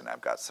their eggs? And I've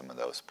got some of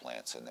those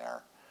plants in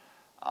there.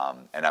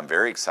 And I'm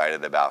very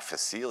excited about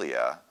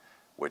Phacelia,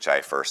 which I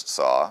first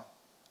saw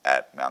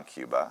at Mount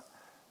Cuba.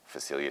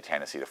 Phacelia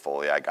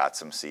tannacetifolia. I got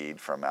some seed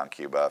from Mount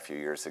Cuba a few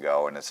years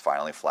ago, and it's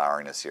finally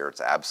flowering this year.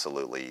 It's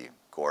absolutely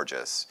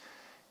gorgeous.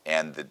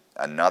 And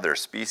another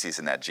species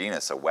in that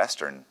genus, a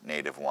western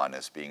native one,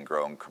 is being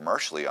grown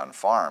commercially on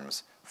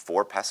farms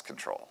for pest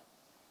control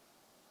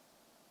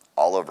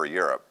all over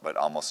Europe, but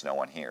almost no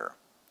one here.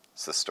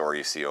 It's the story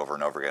you see over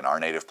and over again. Our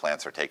native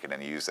plants are taken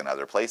and used in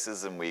other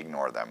places, and we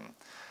ignore them.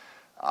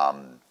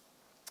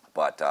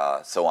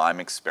 So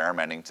I'm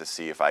experimenting to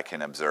see if I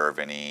can observe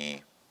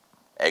any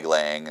egg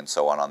laying and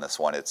so on this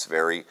one. It's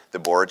the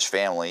borage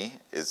family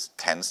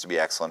tends to be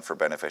excellent for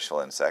beneficial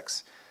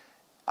insects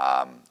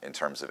in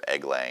terms of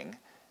egg laying,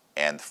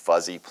 and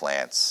fuzzy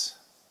plants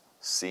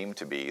seem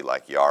to be,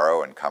 like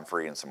yarrow and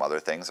comfrey and some other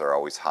things, are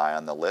always high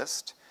on the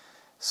list.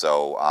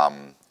 So,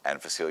 and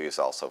Phacelia is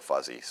also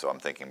fuzzy. So I'm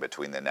thinking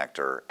between the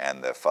nectar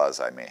and the fuzz,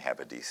 I may have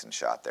a decent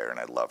shot there, and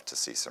I'd love to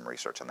see some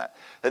research on that.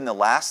 Then the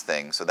last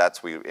thing, so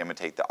that's we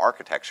imitate the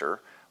architecture,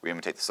 we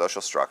imitate the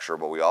social structure,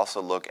 but we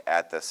also look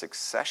at the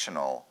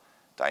successional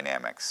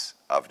dynamics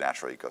of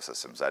natural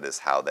ecosystems. That is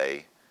how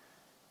they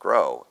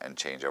grow and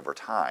change over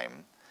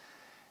time,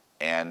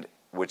 and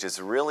which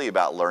is really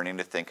about learning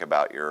to think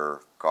about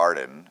your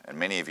garden, and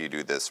many of you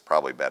do this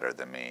probably better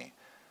than me.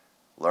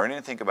 Learning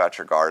to think about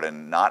your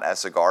garden not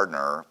as a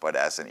gardener, but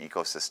as an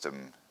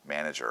ecosystem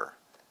manager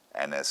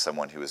and as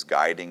someone who is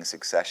guiding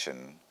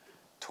succession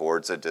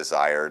towards a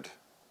desired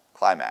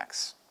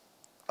climax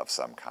of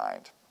some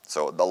kind.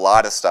 So a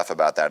lot of stuff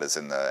about that is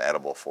in the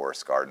Edible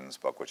Forest Gardens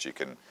book, which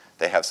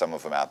they have some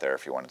of them out there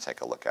if you want to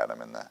take a look at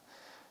them in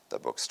the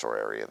bookstore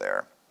area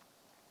there.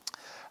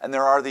 And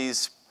there are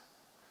these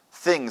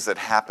things that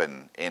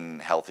happen in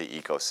healthy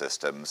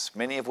ecosystems,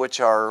 many of which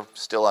are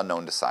still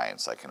unknown to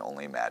science, I can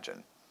only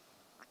imagine.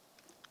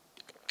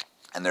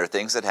 And there are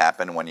things that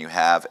happen when you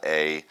have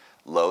a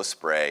low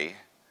spray,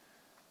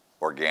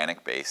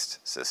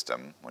 organic-based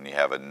system, when you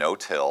have a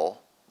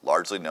no-till,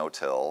 largely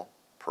no-till,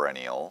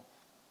 perennial,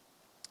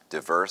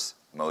 diverse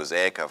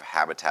mosaic of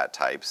habitat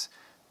types,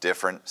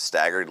 different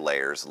staggered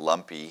layers,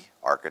 lumpy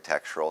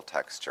architectural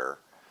texture,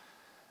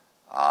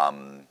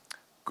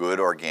 good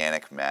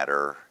organic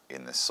matter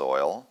in the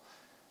soil,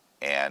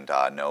 and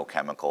no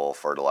chemical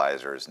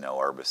fertilizers, no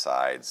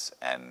herbicides,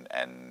 and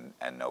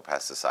no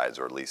pesticides,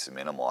 or at least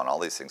minimal on all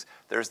these things.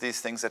 There's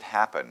these things that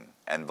happen,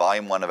 and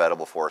Volume 1 of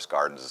Edible Forest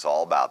Gardens is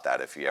all about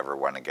that if you ever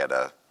want to get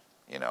a,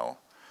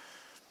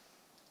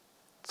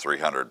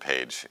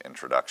 300-page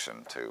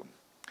introduction to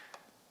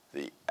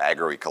the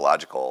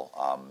agroecological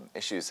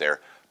issues there.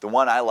 The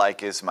one I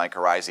like is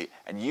mycorrhizal,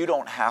 and you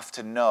don't have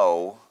to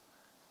know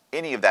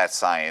any of that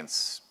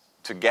science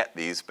to get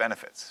these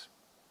benefits.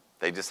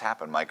 They just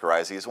happen.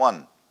 Mycorrhizae is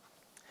one.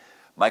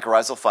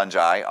 Mycorrhizal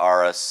fungi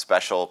are a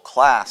special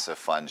class of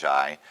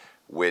fungi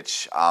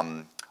which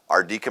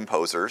are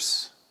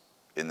decomposers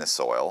in the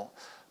soil,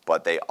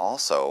 but they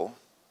also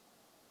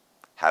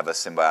have a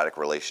symbiotic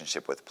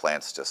relationship with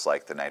plants just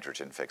like the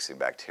nitrogen-fixing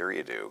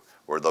bacteria do,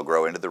 where they'll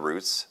grow into the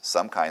roots.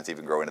 Some kinds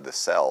even grow into the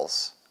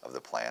cells of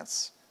the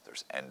plants.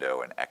 There's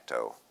endo and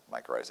ecto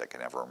mycorrhizae. I can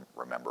never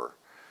remember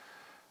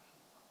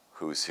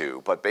who's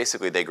who. But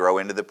basically they grow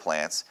into the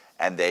plants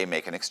and they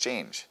make an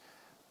exchange.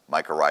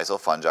 Mycorrhizal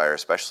fungi are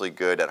especially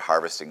good at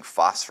harvesting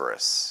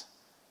phosphorus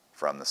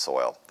from the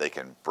soil. They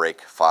can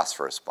break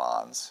phosphorus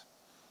bonds,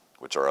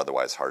 which are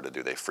otherwise hard to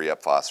do. They free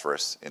up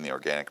phosphorus in the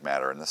organic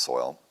matter in the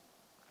soil,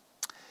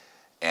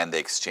 and they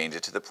exchange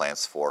it to the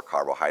plants for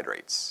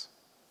carbohydrates.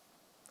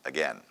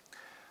 Again,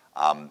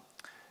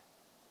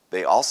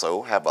 they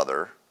also have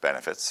other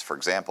benefits. For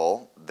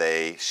example,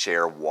 they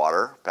share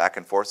water back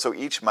and forth. So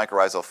each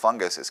mycorrhizal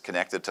fungus is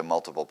connected to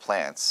multiple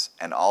plants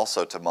and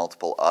also to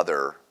multiple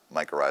other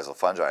mycorrhizal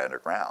fungi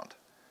underground.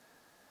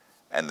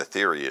 And the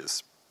theory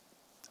is,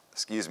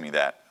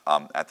 that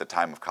at the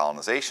time of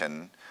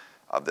colonization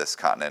of this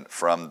continent,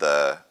 from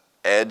the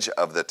edge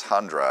of the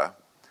tundra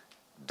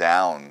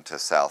down to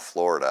South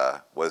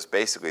Florida, was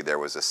basically there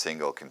was a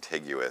single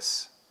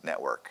contiguous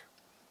network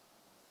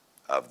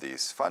of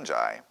these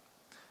fungi.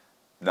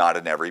 Not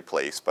in every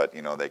place, but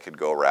they could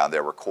go around.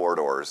 There were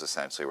corridors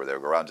essentially where they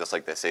would go around, just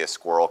like they say a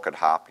squirrel could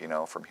hop,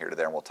 from here to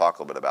there. And we'll talk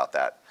a little bit about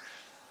that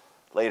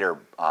later,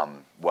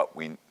 what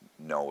we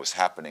know was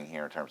happening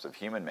here in terms of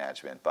human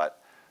management.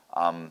 But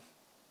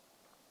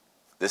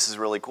this is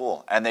really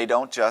cool. And they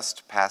don't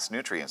just pass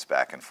nutrients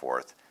back and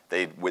forth.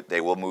 They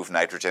will move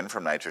nitrogen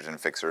from nitrogen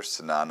fixers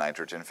to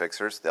non-nitrogen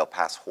fixers. They'll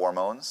pass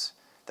hormones.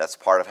 That's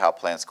part of how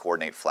plants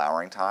coordinate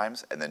flowering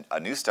times. And then a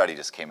new study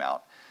just came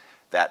out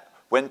that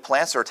when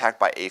plants are attacked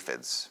by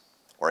aphids,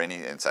 or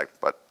any insect,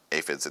 but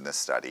aphids in this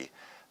study,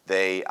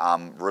 they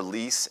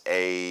release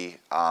a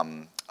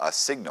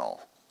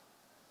signal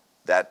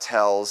that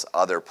tells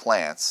other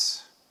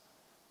plants,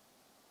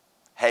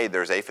 hey,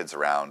 there's aphids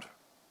around,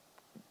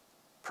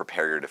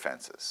 prepare your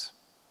defenses,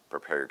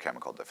 prepare your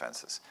chemical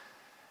defenses.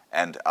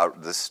 And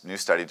this new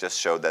study just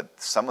showed that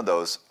some of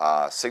those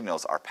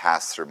signals are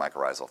passed through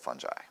mycorrhizal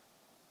fungi,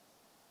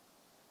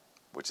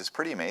 which is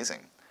pretty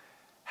amazing.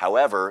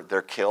 However,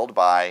 they're killed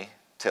by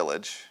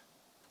tillage.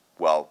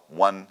 Well,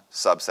 one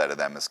subset of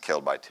them is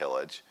killed by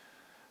tillage.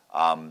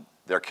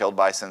 They're killed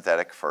by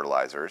synthetic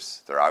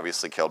fertilizers. They're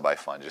obviously killed by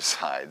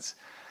fungicides.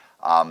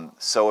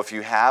 So if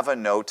you have a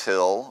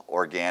no-till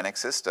organic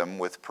system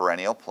with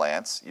perennial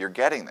plants, you're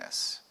getting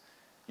this.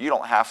 You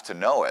don't have to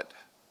know it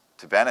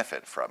to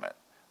benefit from it,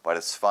 but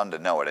it's fun to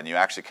know it, and you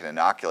actually can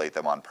inoculate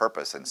them on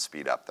purpose and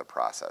speed up the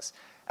process.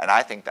 And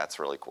I think that's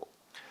really cool.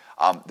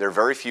 There are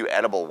very few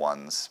edible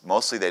ones.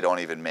 Mostly they don't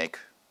even make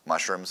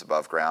mushrooms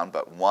above ground,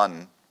 but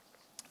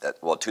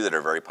two that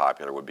are very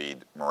popular would be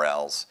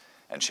morels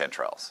and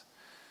chanterelles,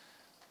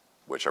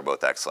 which are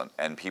both excellent.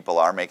 And people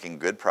are making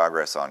good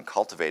progress on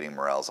cultivating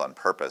morels on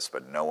purpose,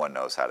 but no one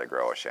knows how to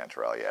grow a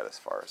chanterelle yet, as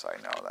far as I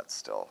know.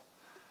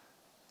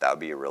 That would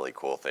be a really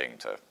cool thing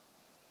to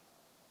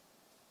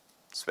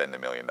spend $1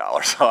 million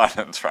on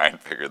and try and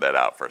figure that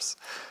out for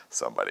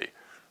somebody.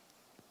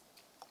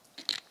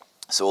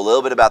 So a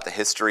little bit about the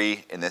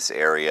history in this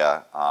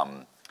area.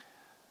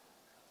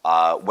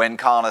 When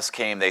colonists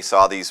came, they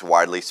saw these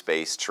widely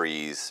spaced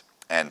trees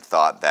and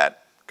thought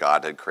that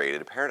God had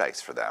created a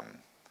paradise for them.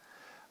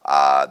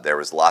 There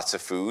was lots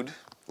of food,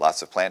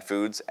 lots of plant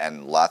foods,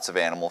 and lots of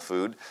animal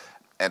food.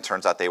 And it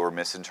turns out they were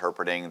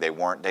misinterpreting. They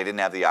didn't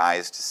have the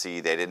eyes to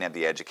see, they didn't have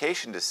the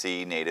education to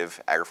see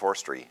native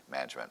agroforestry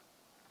management.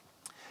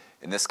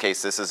 In this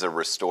case, this is a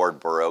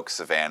restored Baroque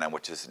savanna,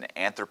 which is an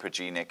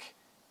anthropogenic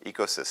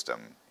ecosystem.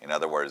 In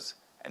other words,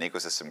 an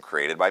ecosystem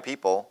created by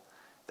people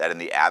that in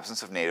the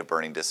absence of native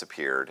burning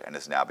disappeared and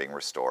is now being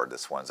restored.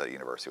 This one's at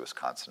University of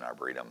Wisconsin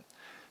Arboretum.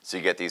 So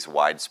you get these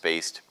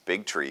wide-spaced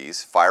big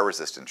trees,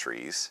 fire-resistant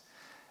trees,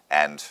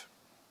 and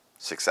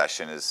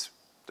succession is,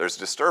 there's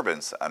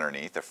disturbance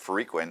underneath, a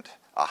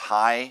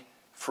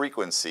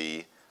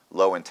high-frequency,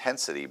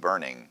 low-intensity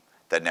burning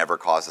that never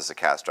causes a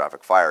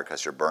catastrophic fire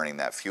because you're burning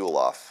that fuel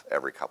off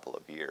every couple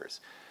of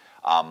years.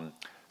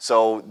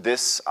 So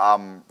this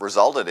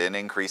resulted in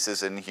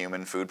increases in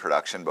human food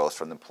production, both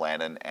from the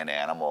plant and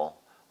animal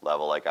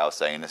level, like I was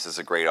saying. This is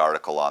a great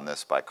article on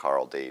this by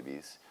Carl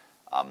Davies.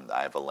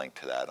 I have a link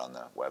to that on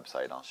the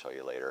website, I'll show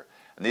you later.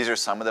 And these are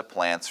some of the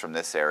plants from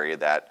this area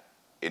that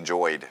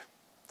enjoyed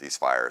these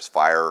fires,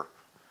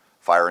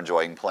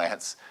 fire-enjoying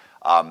plants.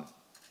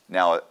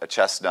 Now, a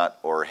chestnut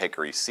or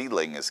hickory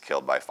seedling is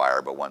killed by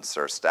fire, but once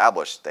they're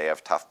established, they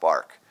have tough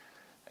bark,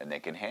 and they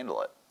can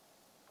handle it.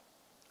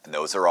 And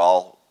those are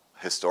all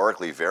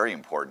historically very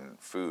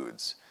important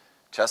foods.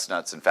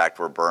 Chestnuts, in fact,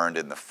 were burned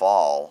in the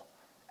fall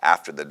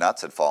after the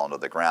nuts had fallen to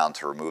the ground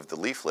to remove the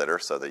leaf litter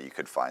so that you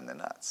could find the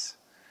nuts.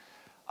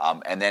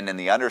 And then in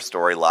the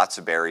understory, lots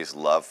of berries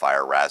love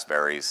fire.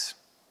 Raspberries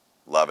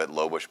love it.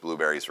 Lowbush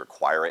blueberries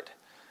require it.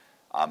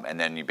 And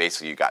then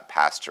you got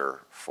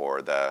pasture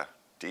for the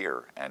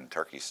deer and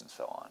turkeys and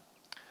so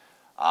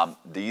on.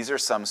 These are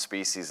some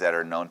species that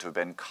are known to have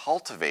been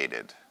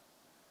cultivated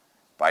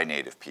by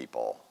native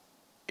people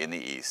in the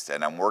East.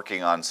 And I'm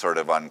working on sort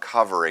of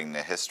uncovering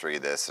the history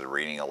of this and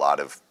reading a lot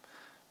of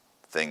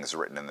things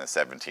written in the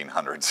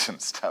 1700s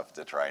and stuff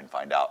to try and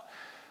find out.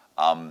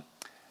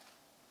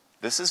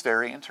 This is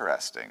very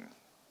interesting.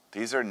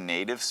 These are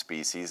native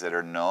species that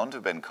are known to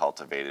have been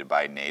cultivated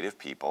by native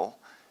people.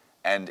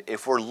 And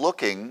if we're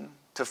looking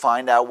to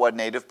find out what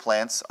native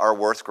plants are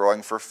worth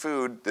growing for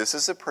food, this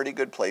is a pretty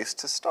good place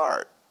to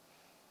start.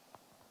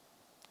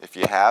 If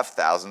you have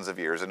thousands of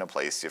years in a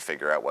place, you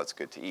figure out what's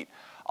good to eat.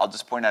 I'll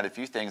just point out a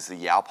few things. The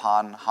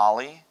Yaupan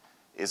holly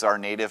is our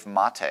native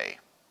mate.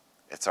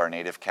 It's our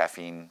native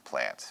caffeine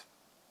plant.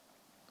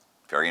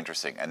 Very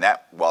interesting. And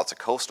that, while it's a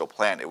coastal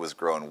plant, it was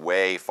grown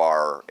way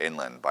far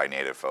inland by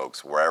native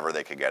folks, wherever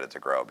they could get it to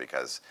grow,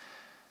 because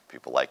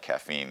people like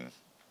caffeine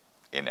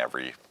in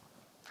every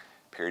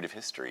period of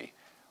history.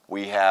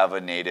 We have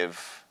a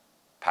native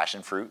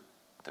passion fruit,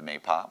 the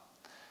maypop.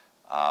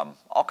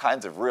 All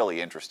kinds of really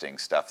interesting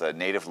stuff. The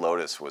native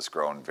lotus was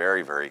grown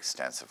very, very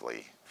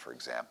extensively, for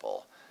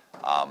example.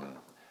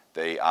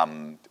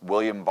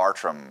 William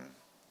Bartram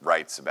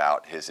writes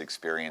about his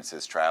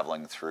experiences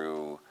traveling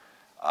through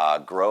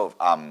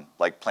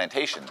like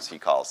plantations, he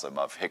calls them,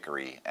 of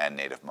hickory and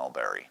native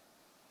mulberry.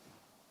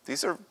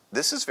 This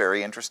is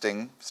very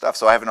interesting stuff.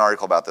 So I have an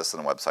article about this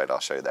on the website. I'll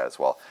show you that as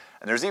well.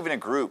 And there's even a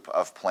group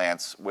of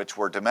plants which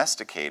were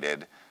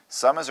domesticated,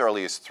 some as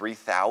early as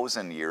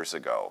 3,000 years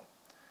ago,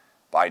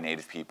 by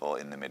native people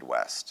in the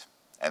Midwest.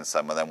 And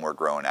some of them were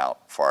grown out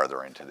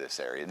farther into this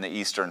area, in the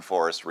eastern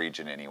forest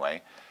region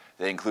anyway.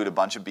 They include a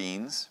bunch of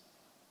beans.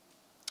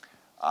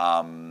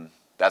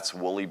 That's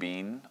woolly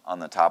bean on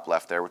the top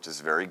left there, which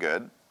is very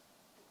good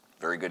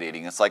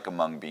eating. It's like a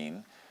mung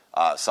bean.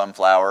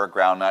 Sunflower,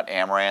 groundnut,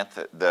 amaranth.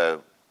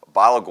 The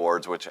bottle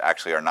gourds, which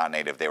actually are not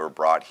native, they were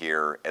brought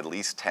here at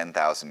least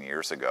 10,000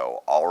 years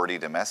ago, already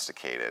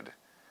domesticated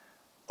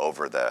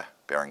over the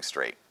Bering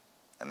Strait.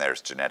 And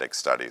there's genetic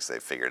studies. They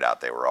figured out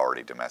they were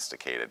already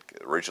domesticated.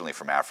 Originally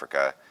from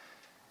Africa,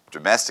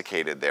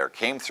 domesticated there,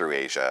 came through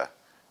Asia,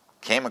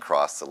 came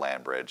across the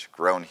land bridge,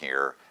 grown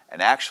here,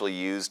 and actually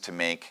used to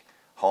make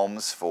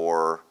homes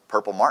for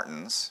purple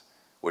martins,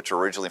 which were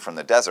originally from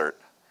the desert,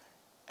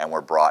 and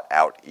were brought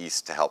out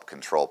east to help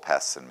control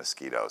pests and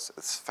mosquitoes.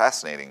 It's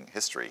fascinating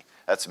history.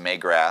 That's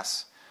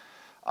maygrass.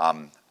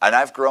 And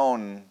I've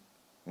grown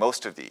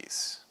most of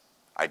these.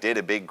 I did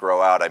a big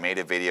grow out. I made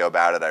a video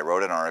about it. I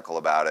wrote an article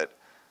about it.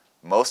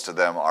 Most of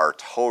them are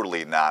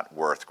totally not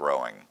worth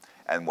growing.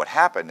 And what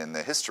happened in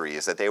the history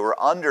is that they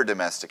were under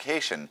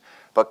domestication,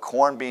 but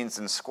corn, beans,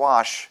 and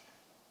squash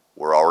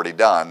were already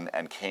done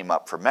and came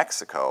up from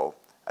Mexico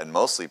And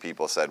mostly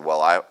people said,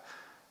 well, I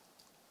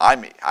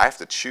have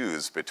to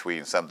choose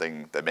between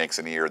something that makes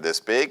an ear this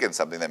big and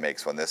something that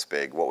makes one this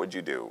big. What would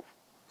you do?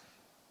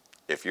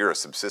 If you're a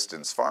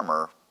subsistence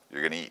farmer,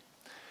 you're going to eat.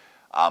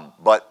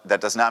 But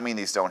that does not mean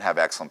these don't have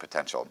excellent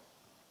potential.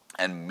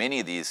 And many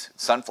of these,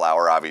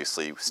 sunflower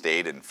obviously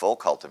stayed in full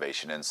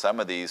cultivation, and some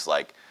of these,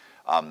 like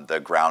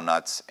the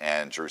groundnuts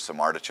and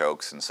Jerusalem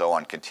artichokes and so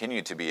on,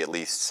 continue to be at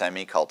least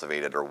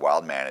semi-cultivated or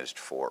wild managed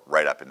for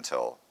right up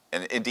until,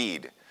 and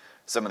indeed,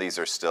 some of these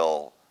are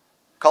still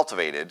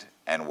cultivated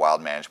and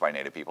wild managed by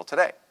native people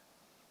today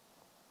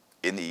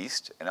in the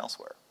East and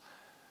elsewhere.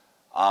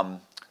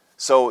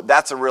 So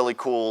that's a really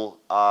cool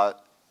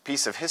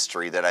piece of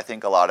history that I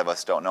think a lot of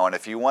us don't know. And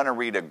if you want to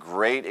read a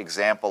great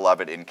example of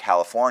it in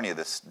California,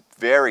 this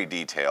very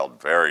detailed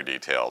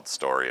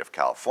story of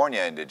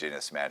California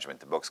indigenous management,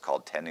 the book's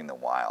called Tending the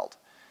Wild.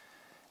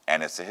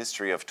 And it's a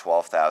history of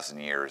 12,000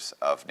 years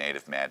of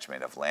native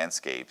management of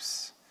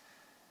landscapes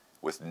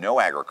with no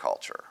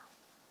agriculture,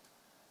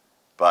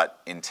 but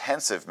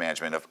intensive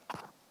management of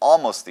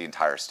almost the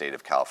entire state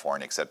of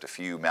California, except a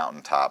few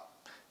mountaintop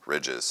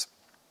ridges,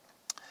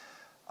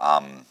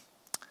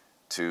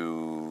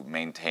 to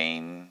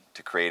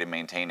create and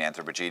maintain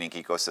anthropogenic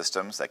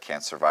ecosystems that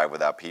can't survive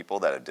without people,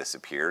 that have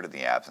disappeared in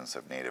the absence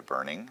of native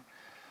burning,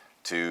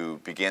 to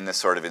begin this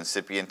sort of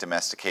incipient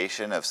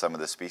domestication of some of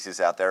the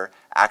species out there,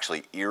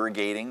 actually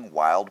irrigating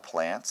wild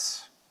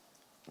plants,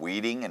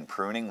 weeding and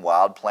pruning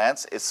wild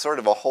plants. It's sort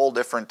of a whole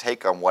different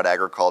take on what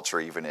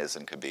agriculture even is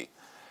and could be.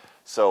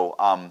 So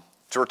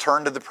to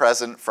return to the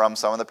present from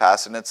some of the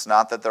past, and it's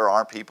not that there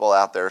aren't people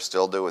out there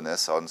still doing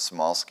this on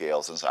small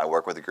scales. And so I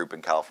work with a group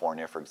in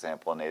California, for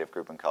example, a native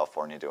group in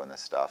California doing this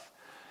stuff.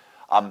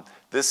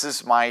 This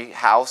is my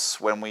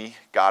house when we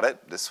got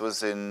it. This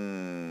was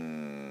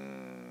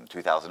in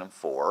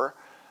 2004.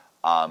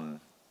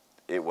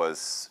 It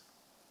was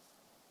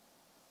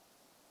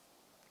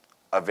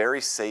a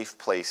very safe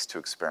place to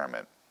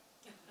experiment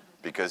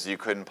because you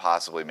couldn't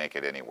possibly make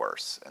it any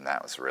worse. And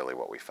that was really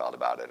what we felt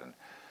about it.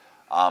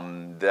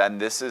 And then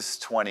this is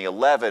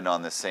 2011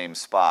 on the same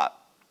spot.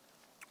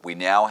 We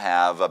now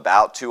have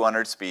about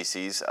 200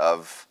 species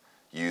of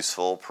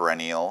useful,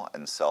 perennial,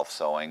 and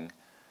self-sowing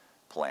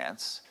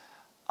plants.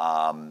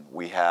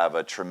 We have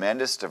a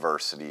tremendous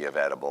diversity of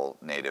edible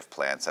native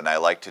plants, and I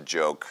like to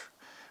joke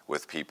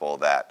with people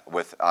that,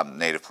 with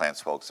native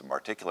plants folks in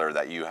particular,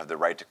 that you have the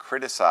right to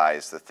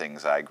criticize the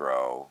things I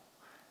grow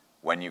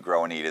when you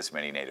grow and eat as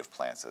many native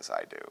plants as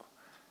I do.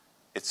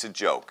 It's a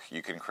joke.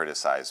 You can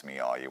criticize me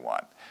all you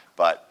want.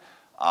 But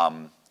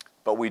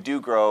we do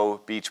grow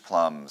beach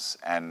plums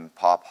and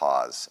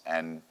pawpaws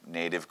and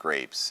native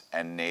grapes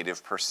and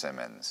native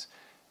persimmons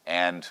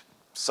and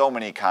so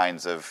many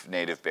kinds of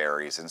native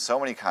berries and so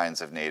many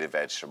kinds of native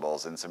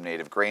vegetables and some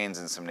native grains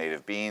and some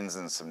native beans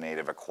and some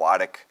native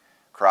aquatic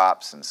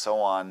crops and so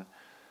on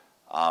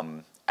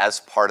as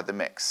part of the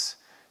mix.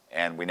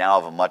 And we now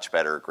have a much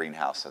better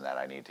greenhouse than that.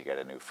 I need to get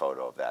a new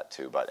photo of that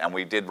too. And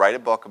we did write a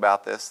book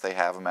about this. They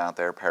have them out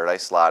there.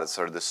 Paradise Lot is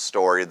sort of the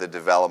story of the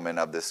development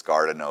of this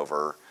garden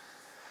over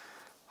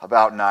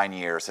about 9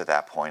 years at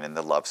that point, and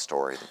the love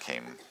story that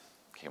came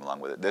along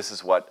with it. This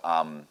is what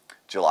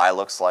July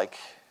looks like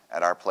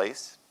at our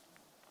place.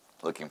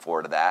 Looking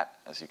forward to that,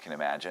 as you can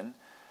imagine.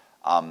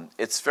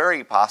 It's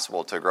very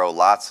possible to grow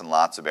lots and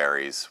lots of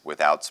berries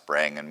without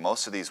spraying, and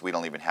most of these we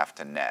don't even have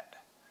to net.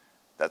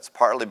 That's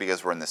partly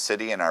because we're in the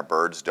city and our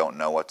birds don't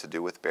know what to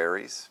do with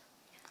berries.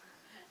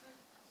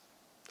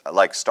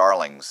 Like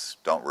starlings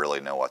don't really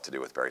know what to do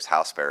with berries.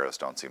 House sparrows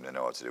don't seem to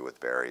know what to do with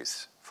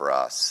berries for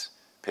us.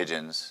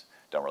 Pigeons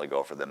don't really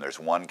go for them. There's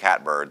one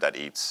catbird that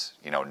eats,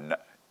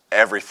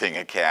 everything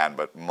it can,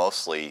 but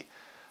mostly,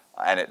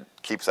 and it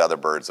keeps other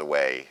birds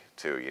away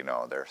too,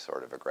 they're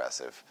sort of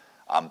aggressive.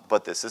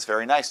 But this is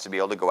very nice to be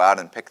able to go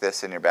out and pick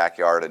this in your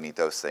backyard and eat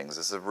those things.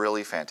 This is a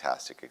really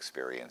fantastic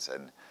experience.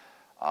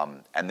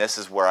 And this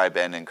is where I've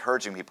been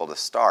encouraging people to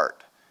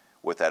start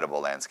with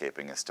edible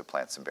landscaping, is to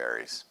plant some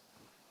berries.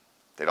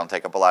 They don't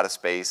take up a lot of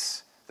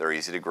space. They're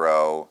easy to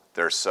grow.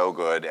 They're so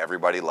good.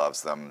 Everybody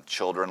loves them.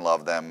 Children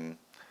love them.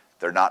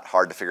 They're not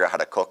hard to figure out how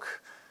to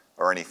cook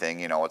or anything.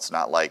 It's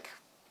not like,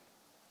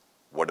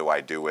 what do I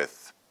do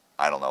with,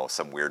 I don't know,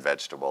 some weird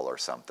vegetable or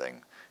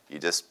something. You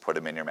just put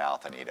them in your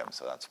mouth and eat them,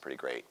 so that's pretty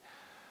great.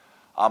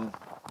 So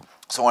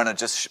I want to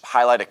just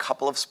highlight a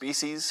couple of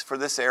species for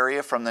this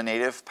area from the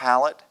native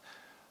palette.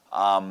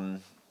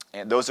 And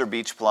those are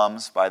beach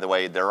plums, by the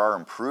way. There are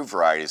improved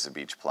varieties of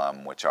beach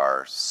plum, which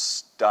are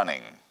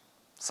stunning.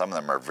 Some of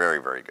them are very,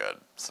 very good.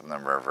 Some of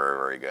them are very,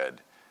 very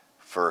good.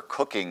 For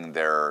cooking,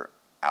 they're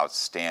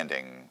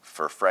outstanding.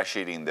 For fresh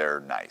eating,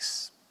 they're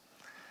nice.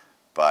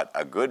 But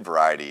a good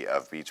variety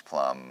of beach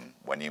plum,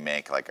 when you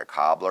make like a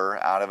cobbler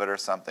out of it or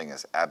something,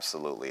 is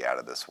absolutely out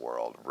of this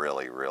world.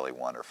 Really, really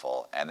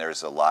wonderful. And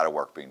there's a lot of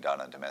work being done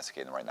on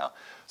domesticating them right now.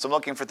 So I'm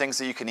looking for things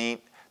that you can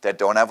eat that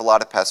don't have a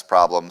lot of pest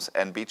problems,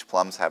 and beach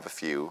plums have a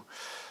few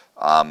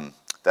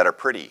that are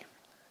pretty,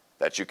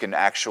 that you can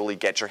actually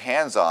get your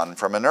hands on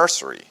from a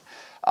nursery,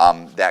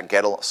 that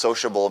get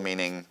sociable,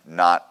 meaning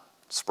not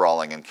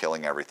sprawling and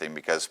killing everything,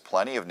 because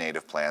plenty of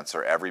native plants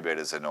are every bit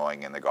as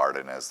annoying in the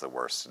garden as the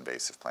worst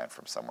invasive plant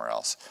from somewhere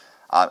else.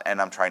 And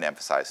I'm trying to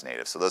emphasize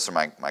native. So those are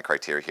my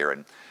criteria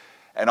here.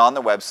 And on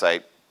the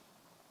website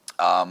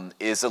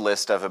is a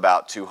list of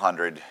about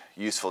 200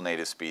 useful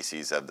native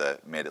species of the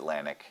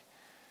mid-Atlantic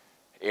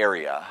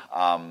area.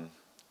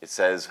 It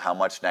says how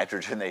much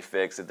nitrogen they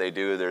fix, if they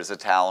do. There's a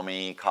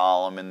talamy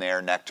column in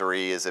there,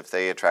 nectary, as if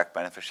they attract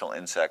beneficial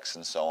insects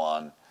and so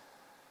on.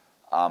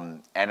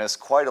 And it's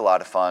quite a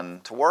lot of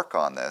fun to work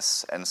on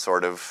this and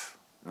sort of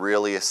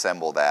really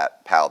assemble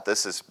that palette.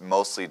 This is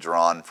mostly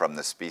drawn from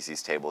the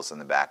species tables in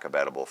the back of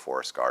Edible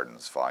Forest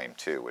Gardens, Volume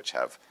 2, which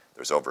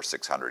there's over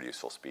 600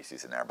 useful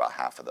species in there. About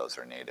half of those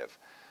are native.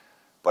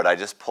 But I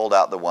just pulled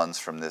out the ones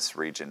from this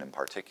region in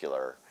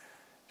particular.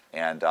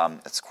 And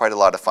it's quite a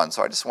lot of fun.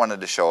 So I just wanted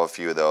to show a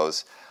few of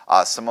those.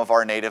 Some of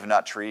our native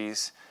nut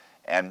trees,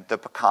 and the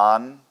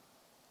pecan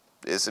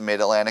is a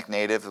mid-Atlantic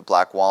native, the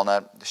black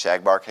walnut, the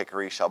shagbark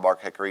hickory,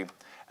 shellbark hickory.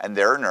 And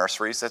there are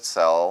nurseries that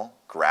sell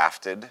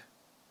grafted,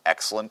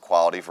 excellent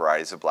quality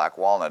varieties of black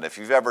walnut. If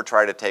you've ever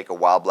tried to take a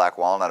wild black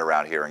walnut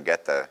around here and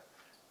get the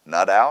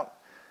nut out,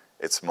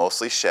 it's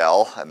mostly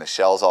shell, and the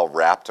shell's all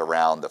wrapped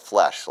around the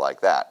flesh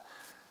like that,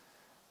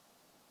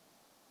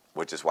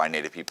 which is why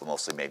native people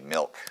mostly made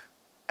milk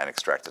and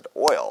extracted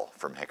oil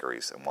from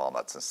hickories and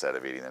walnuts instead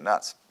of eating the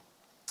nuts.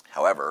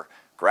 However,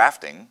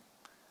 grafting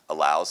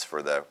allows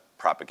for the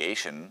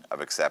propagation of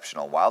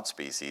exceptional wild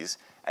species,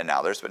 and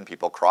now there's been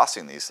people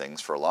crossing these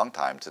things for a long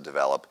time to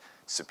develop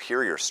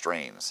superior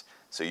strains.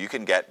 So you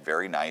can get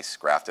very nice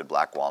grafted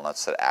black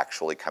walnuts that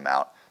actually come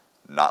out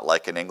not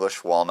like an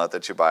English walnut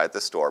that you buy at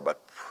the store,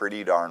 but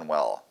pretty darn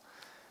well.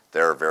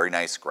 There are very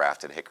nice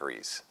grafted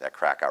hickories that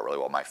crack out really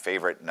well. My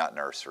favorite nut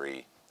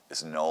nursery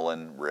is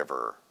Nolan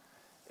River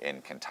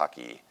in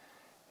Kentucky,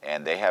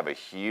 and they have a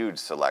huge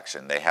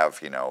selection. They have,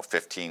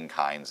 15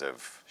 kinds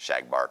of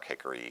shagbark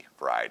hickory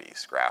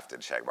varieties, grafted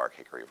shagbark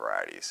hickory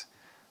varieties.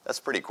 That's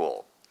pretty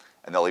cool.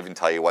 And they'll even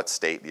tell you what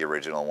state the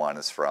original one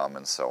is from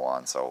and so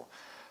on. So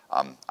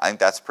I think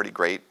that's pretty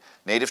great.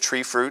 Native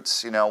tree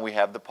fruits, we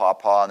have the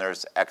pawpaw, and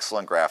there's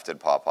excellent grafted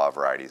pawpaw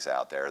varieties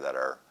out there that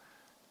are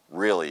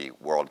really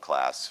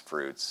world-class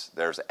fruits.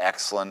 There's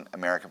excellent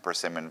American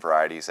persimmon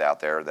varieties out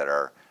there that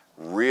are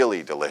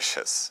really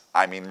delicious.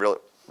 I mean, really,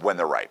 when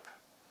they're ripe.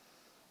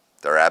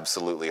 They're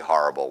absolutely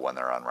horrible when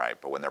they're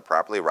unripe, but when they're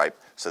properly ripe,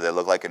 so they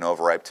look like an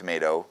overripe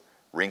tomato,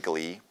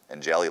 wrinkly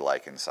and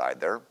jelly-like inside,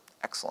 they're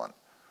excellent.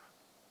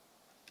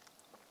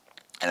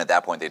 And at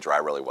that point, they dry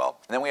really well.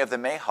 And then we have the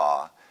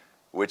mayhaw,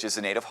 which is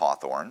a native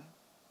hawthorn.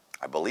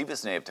 I believe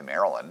it's native to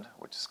Maryland,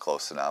 which is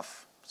close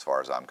enough as far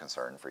as I'm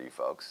concerned for you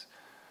folks.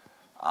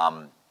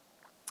 And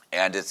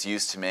it's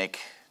used to make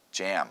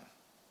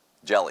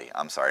jelly,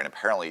 and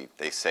apparently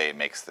they say it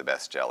makes the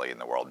best jelly in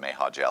the world.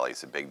 Mayhaw jelly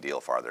is a big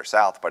deal farther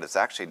south, but it's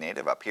actually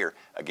native up here.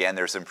 Again,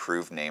 there's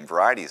improved name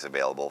varieties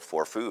available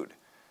for food.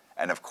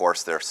 And of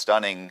course, they're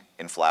stunning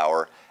in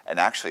flower, and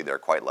actually they're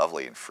quite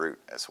lovely in fruit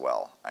as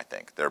well, I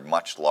think. They're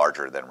much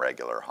larger than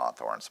regular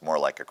hawthorns, more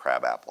like a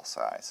crabapple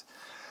size.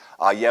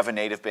 You have a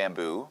native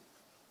bamboo,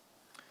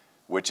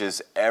 which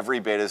is every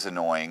bit as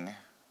annoying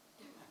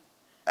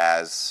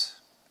as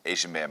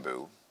Asian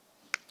bamboo,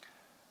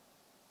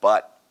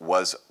 but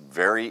was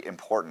very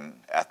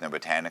important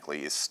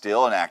ethnobotanically, is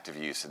still in active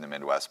use in the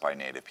Midwest by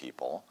native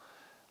people,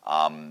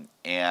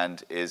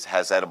 and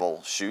has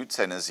edible shoots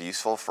and is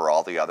useful for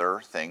all the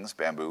other things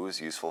bamboo is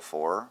useful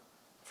for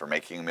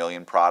making a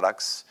million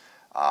products,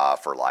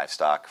 for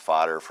livestock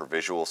fodder, for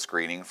visual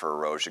screening, for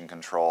erosion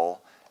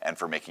control, and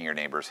for making your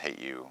neighbors hate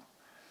you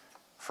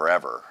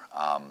forever.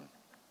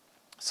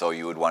 So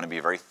you would want to be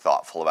very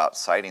thoughtful about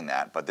citing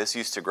that. But this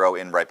used to grow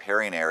in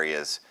riparian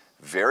areas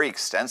very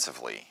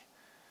extensively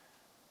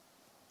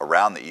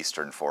around the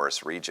eastern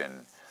forest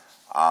region.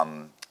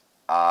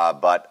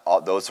 But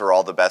those are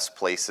all the best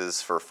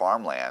places for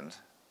farmland,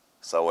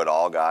 so it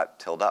all got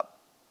tilled up.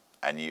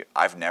 And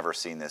I've never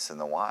seen this in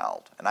the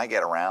wild. And I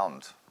get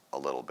around a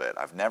little bit.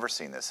 I've never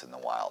seen this in the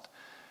wild.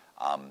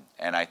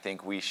 And I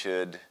think we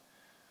should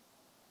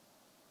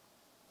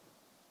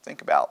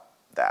think about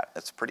that.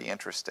 It's pretty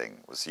interesting.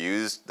 It was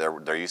used,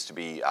 there used to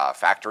be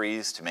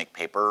factories to make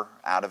paper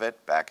out of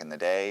it back in the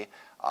day.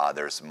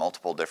 There's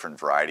multiple different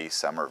varieties.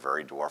 Some are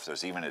very dwarf.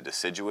 There's even a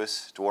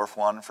deciduous dwarf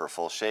one for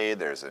full shade.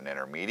 There's an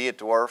intermediate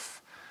dwarf.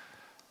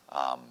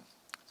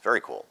 It's very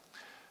cool.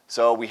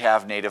 So we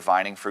have native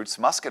vining fruits.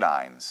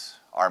 Muscadines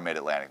are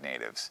mid-Atlantic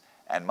natives.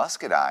 And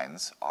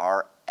muscadines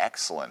are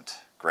excellent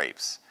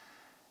grapes.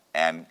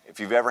 And if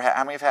you've ever had,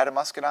 how many have had a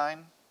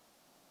muscadine?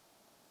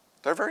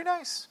 They're very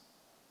nice.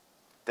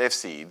 They have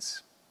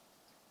seeds.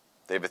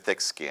 They have a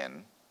thick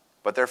skin.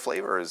 But their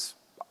flavor is,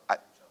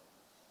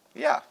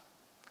 yeah.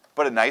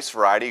 But a nice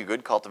variety, a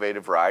good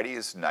cultivated variety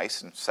is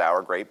nice and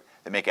sour grape.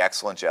 They make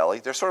excellent jelly.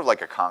 They're sort of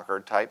like a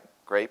Concord type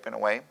grape in a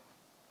way.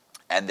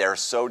 And they're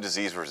so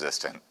disease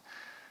resistant.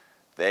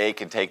 They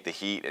can take the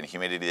heat and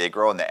humidity. They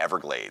grow in the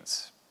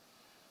Everglades.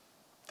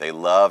 They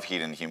love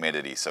heat and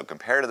humidity. So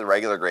compared to the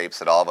regular grapes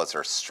that all of us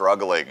are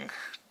struggling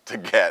to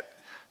get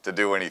to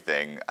do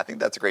anything, I think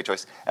that's a great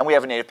choice. And we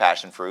have a native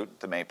passion fruit,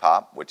 the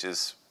maypop, which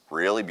is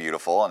really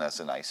beautiful and it's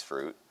a nice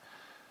fruit.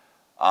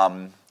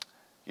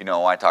 You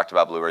know, I talked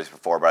about blueberries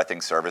before, but I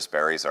think service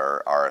berries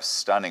are a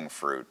stunning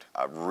fruit.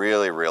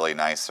 Really, really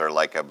nice. They're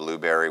like a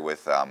blueberry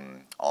with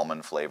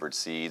almond-flavored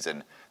seeds.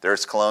 And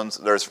there's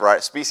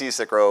species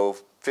that grow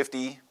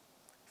 50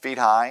 feet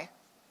high,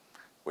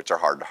 which are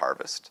hard to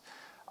harvest.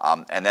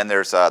 And then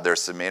there's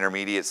some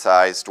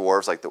intermediate-sized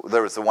dwarves. Like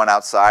there was the one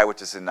outside,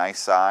 which is a nice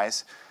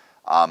size.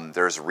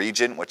 There's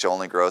Regent, which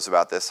only grows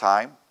about this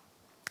high.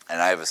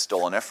 And I have a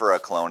Stolonifera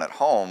clone at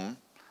home,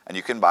 and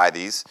you can buy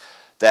these,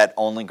 that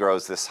only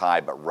grows this high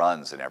but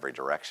runs in every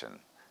direction.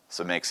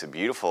 So it makes a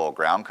beautiful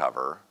ground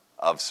cover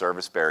of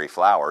serviceberry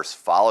flowers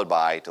followed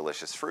by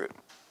delicious fruit.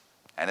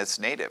 And it's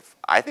native.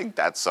 I think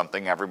that's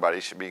something everybody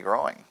should be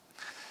growing.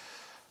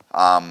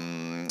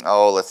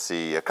 Let's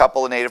see. A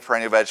couple of native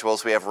perennial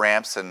vegetables. We have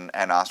ramps and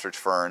ostrich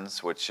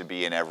ferns, which should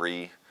be in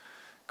every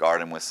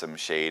garden with some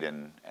shade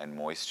and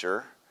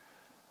moisture.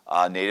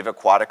 Native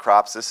aquatic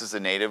crops. This is a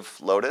native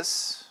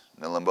lotus,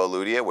 Nilimbo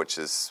lutea, which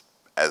is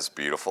as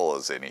beautiful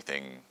as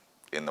anything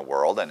in the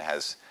world and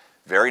has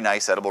very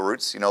nice edible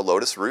roots. You know,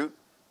 lotus root,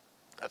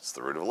 that's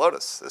the root of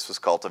lotus. This was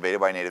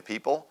cultivated by native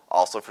people,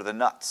 also for the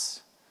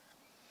nuts,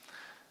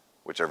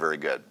 which are very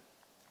good.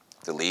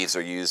 The leaves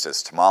are used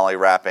as tamale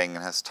wrapping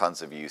and has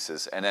tons of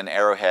uses. And then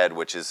arrowhead,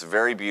 which is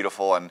very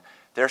beautiful, and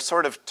they're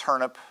sort of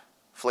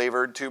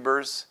turnip-flavored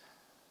tubers,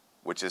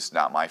 which is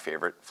not my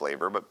favorite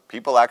flavor, but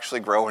people actually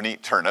grow and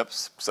eat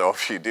turnips, so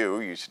if you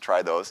do, you should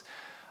try those.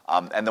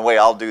 And the way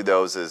I'll do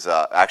those is,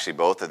 actually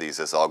both of these,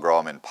 is I'll grow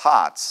them in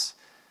pots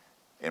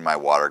in my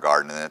water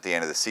garden, and then at the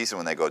end of the season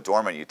when they go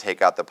dormant, you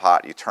take out the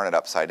pot, you turn it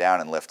upside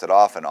down and lift it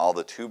off, and all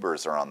the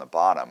tubers are on the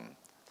bottom,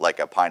 like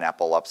a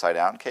pineapple upside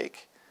down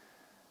cake.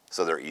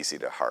 So they're easy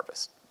to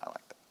harvest. I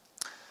like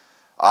that.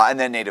 And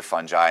then native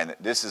fungi, and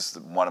this is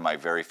one of my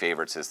very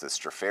favorites, is the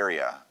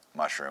Stropharia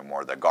mushroom,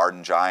 or the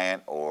garden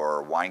giant,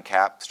 or wine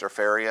cap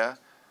Stropharia.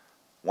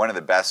 One of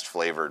the best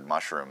flavored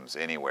mushrooms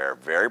anywhere,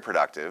 very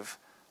productive,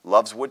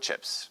 loves wood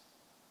chips.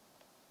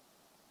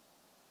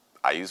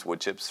 I use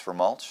wood chips for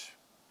mulch.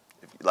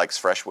 Likes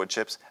fresh wood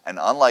chips, and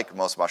unlike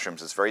most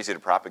mushrooms, it's very easy to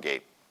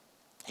propagate.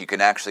 You can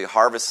actually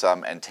harvest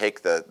some and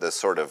take the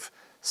sort of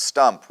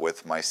stump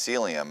with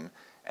mycelium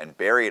and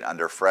bury it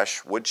under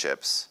fresh wood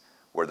chips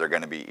where they're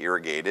going to be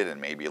irrigated and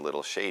maybe a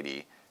little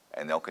shady,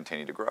 and they'll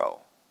continue to grow.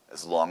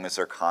 As long as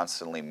they're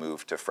constantly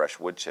moved to fresh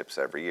wood chips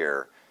every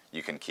year,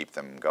 you can keep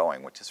them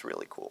going, which is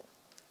really cool.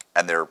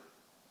 And they're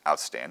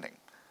outstanding.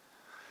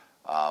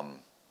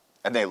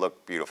 And they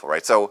look beautiful,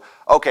 right? So,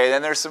 okay,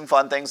 then there's some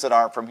fun things that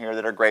aren't from here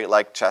that are great,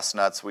 like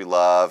chestnuts we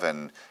love,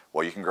 and,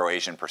 well, you can grow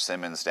Asian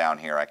persimmons down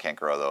here. I can't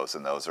grow those,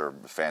 and those are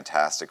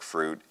fantastic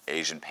fruit.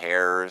 Asian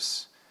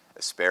pears,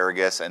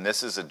 asparagus, and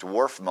this is a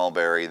dwarf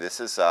mulberry. This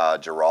is a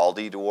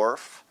Giraldi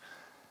dwarf,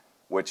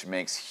 which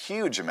makes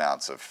huge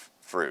amounts of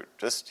fruit,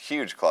 just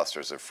huge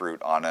clusters of fruit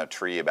on a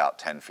tree about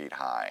 10 feet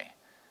high,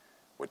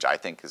 which I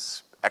think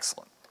is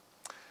excellent.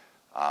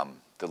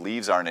 The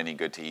leaves aren't any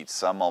good to eat.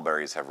 Some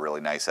mulberries have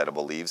really nice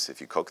edible leaves if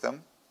you cook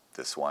them.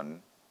 This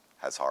one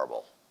has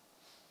horrible,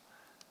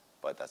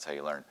 but that's how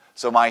you learn.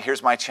 So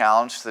here's my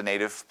challenge to the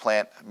native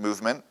plant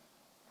movement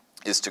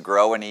is to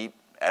grow and eat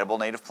edible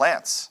native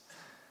plants,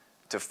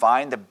 to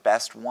find the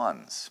best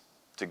ones,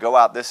 to go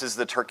out. This is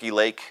the Turkey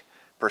Lake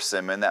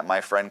persimmon that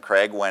my friend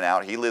Craig went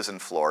out. He lives in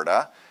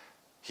Florida.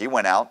 He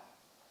went out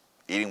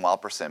eating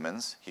wild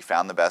persimmons. He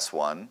found the best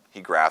one.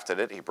 He grafted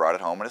it. He brought it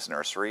home in his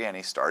nursery, and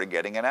he started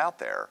getting it out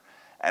there.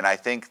 And I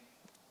think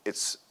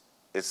it's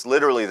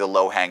literally the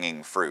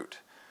low-hanging fruit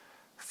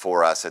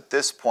for us. At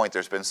this point,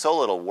 there's been so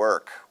little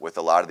work with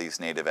a lot of these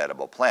native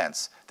edible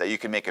plants that you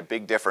can make a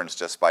big difference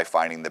just by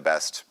finding the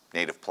best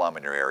native plum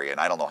in your area. And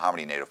I don't know how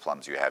many native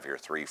plums you have here,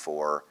 3,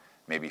 4,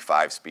 maybe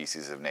 5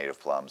 species of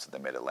native plums in the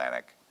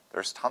mid-Atlantic.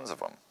 There's tons of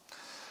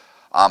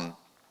them.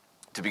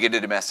 To begin to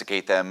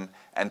domesticate them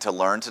and to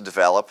learn to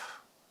develop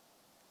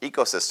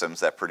ecosystems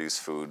that produce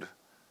food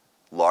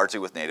largely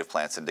with native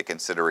plants, and to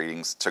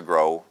considering to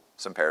grow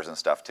some pears and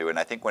stuff too. And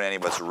I think when any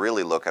of us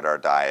really look at our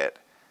diet,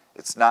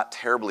 it's not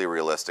terribly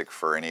realistic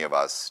for any of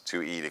us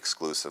to eat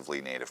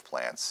exclusively native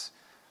plants.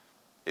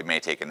 It may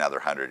take another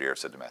 100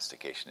 years of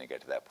domestication to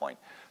get to that point.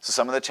 So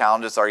some of the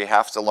challenges are you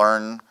have to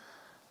learn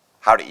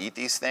how to eat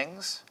these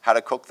things, how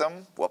to cook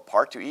them, what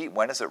part to eat,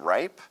 when is it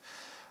ripe.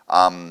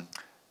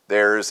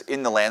 There's,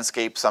 in the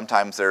landscape,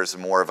 sometimes there's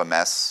more of a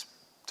mess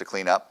to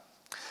clean up.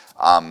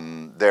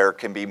 There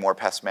can be more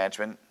pest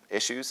management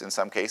issues in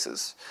some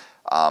cases.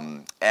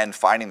 And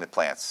finding the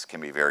plants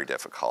can be very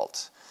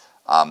difficult.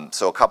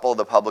 So a couple of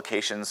the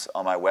publications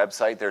on my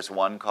website, there's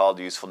one called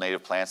Useful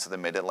Native Plants of the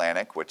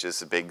Mid-Atlantic, which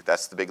is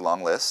that's the big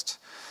long list.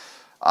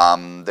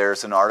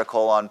 There's an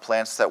article on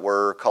plants that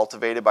were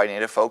cultivated by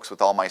native folks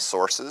with all my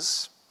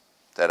sources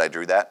that I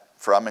drew that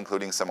from,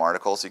 including some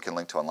articles you can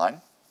link to online.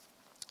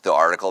 The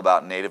article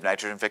about native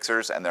nitrogen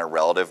fixers and their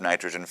relative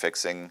nitrogen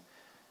fixing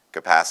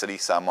capacity.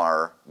 Some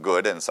are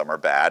good and some are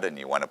bad, and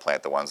you want to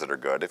plant the ones that are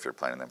good if you're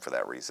planting them for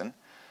that reason.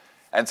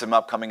 And some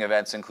upcoming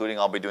events, including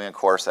I'll be doing a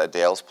course at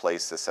Dale's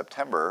Place this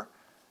September,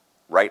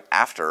 right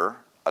after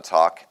a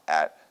talk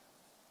at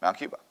Mount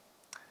Cuba.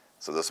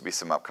 So those will be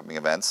some upcoming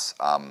events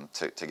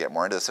to get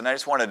more into this. And I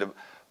just wanted to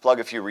plug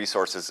a few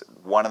resources.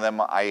 One of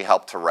them I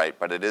helped to write,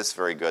 but it is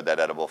very good, that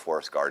Edible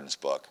Forest Gardens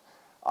book.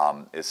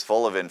 Is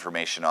full of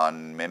information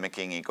on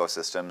mimicking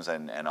ecosystems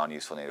and on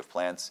useful native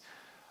plants.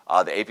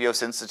 The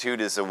Apios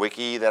Institute is a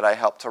wiki that I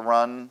helped to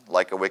run,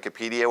 like a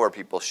Wikipedia, where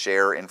people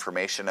share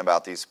information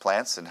about these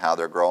plants and how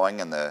they're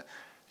growing and the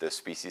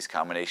species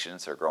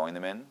combinations they're growing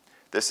them in.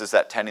 This is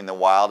that Tending the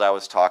Wild I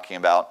was talking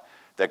about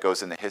that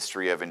goes in the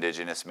history of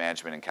indigenous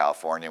management in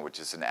California, which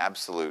is an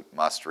absolute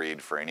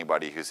must-read for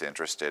anybody who's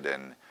interested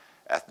in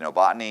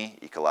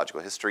ethnobotany,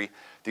 ecological history.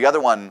 The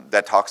other one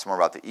that talks more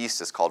about the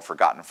East is called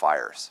Forgotten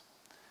Fires.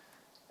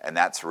 And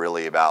that's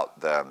really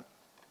about the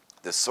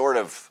sort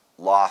of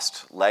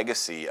lost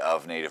legacy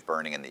of native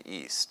burning in the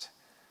East.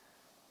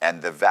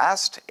 And the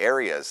vast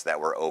areas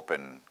that were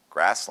open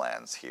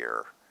grasslands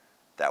here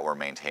that were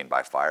maintained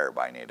by fire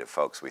by native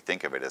folks, we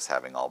think of it as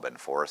having all been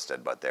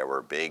forested, but there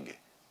were big,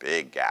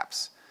 big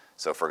gaps.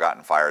 So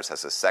Forgotten Fires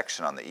has a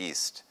section on the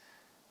East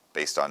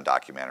based on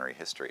documentary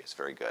history. It's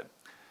very good.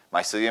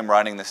 Mycelium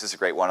Running, this is a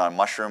great one on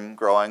mushroom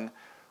growing.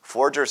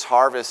 Forager's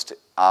Harvest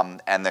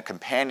and the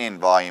companion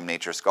volume,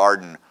 Nature's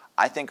Garden,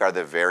 I think are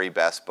the very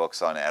best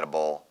books on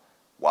edible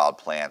wild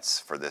plants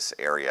for this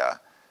area,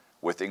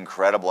 with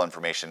incredible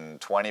information,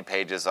 20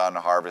 pages on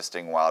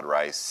harvesting wild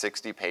rice,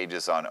 60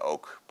 pages on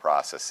oak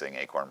processing,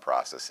 acorn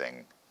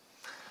processing,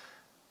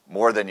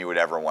 more than you would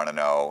ever want to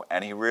know.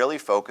 And he really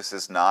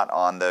focuses not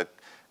on the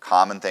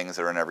common things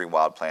that are in every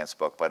wild plants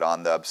book, but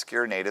on the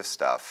obscure native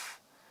stuff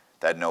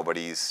that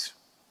nobody's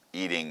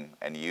eating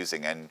and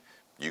using. And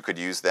you could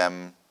use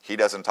them. He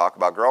doesn't talk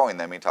about growing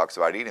them, he talks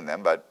about eating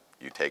them, but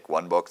you take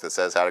one book that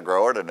says how to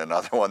grow it and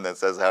another one that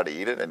says how to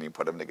eat it, and you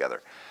put them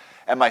together.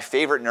 And my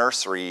favorite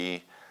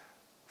nursery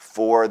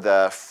for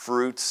the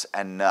fruits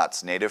and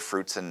nuts, native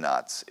fruits and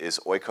nuts, is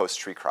Oikos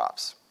Tree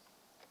Crops.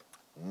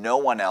 No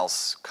one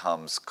else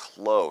comes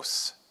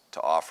close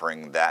to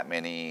offering that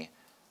many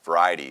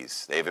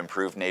varieties. They've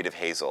improved native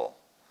hazel,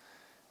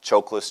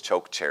 chokeless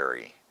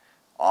chokecherry,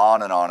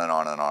 on and on and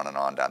on and on and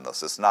on down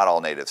those. It's not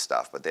all native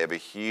stuff, but they have a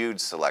huge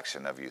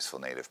selection of useful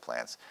native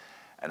plants.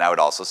 And I would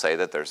also say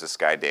that there's this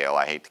guy, Dale,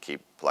 I hate to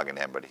keep plugging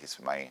him, but he's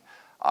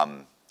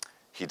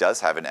he does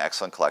have an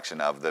excellent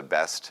collection of the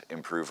best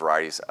improved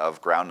varieties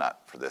of groundnut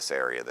for this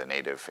area, the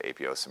native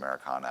Apios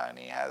americana, and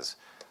he has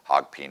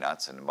hog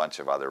peanuts and a bunch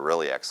of other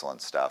really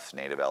excellent stuff,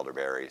 native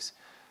elderberries,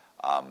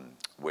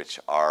 which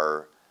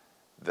are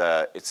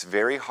it's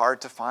very hard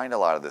to find a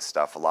lot of this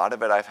stuff. A lot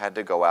of it I've had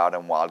to go out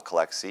and wild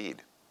collect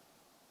seed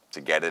to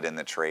get it in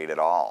the trade at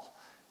all.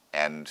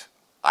 And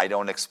I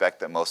don't expect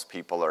that most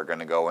people are going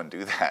to go and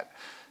do that.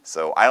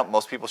 So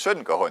most people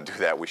shouldn't go and do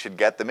that. We should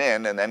get them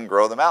in and then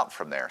grow them out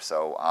from there.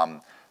 So,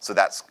 so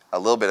that's a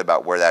little bit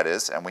about where that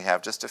is. And we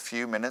have just a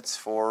few minutes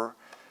for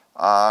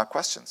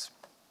questions.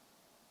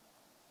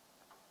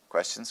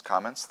 Questions,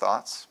 comments,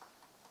 thoughts?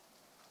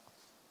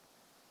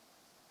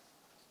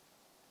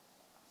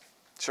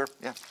 Sure,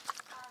 yeah.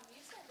 You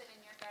said that in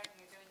your garden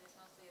you're doing this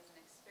mostly as an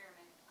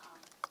experiment.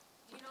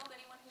 Do you know of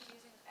anyone who's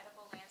using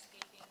edible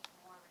landscaping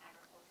for more of an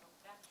agricultural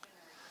production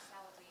or to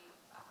sell the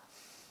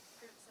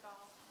fruits at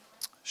all?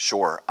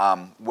 Sure.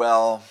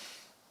 Well,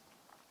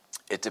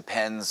 it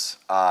depends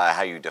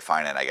how you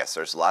define it, I guess.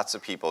 There's lots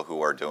of people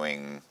who are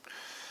doing,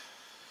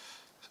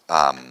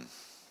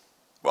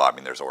 well, I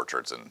mean, there's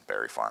orchards and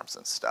berry farms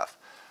and stuff.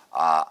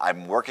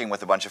 I'm working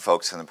with a bunch of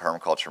folks in the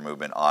permaculture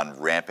movement on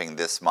ramping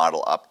this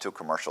model up to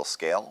commercial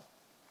scale.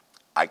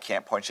 I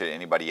can't point you to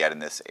anybody yet in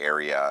this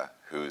area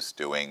who's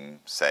doing,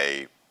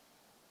 say,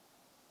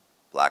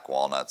 black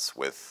walnuts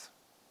with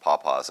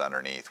pawpaws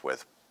underneath,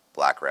 with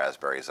black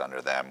raspberries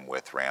under them,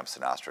 with ramps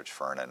and ostrich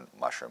fern and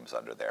mushrooms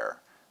under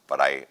there.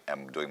 But I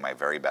am doing my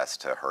very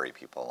best to hurry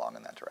people along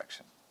in that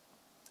direction.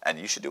 And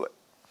you should do it.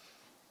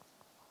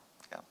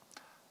 Yeah.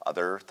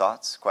 Other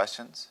thoughts,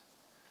 questions?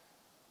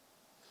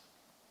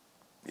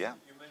 Yeah.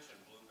 You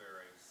mentioned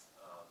blueberries.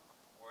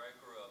 Where I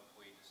grew up,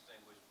 we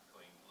distinguished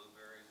between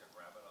blueberries and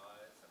rabbit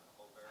eyes and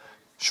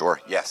huckleberries. Sure,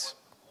 yes.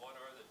 What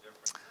are the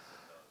differences in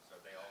those?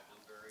 Are they all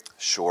blueberries?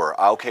 Sure.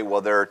 Okay,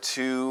 well,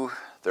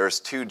 there's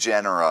two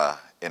genera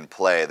in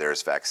play.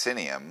 There's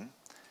Vaccinium,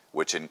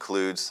 which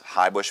includes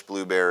high bush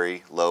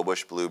blueberry, low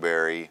bush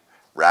blueberry,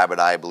 rabbit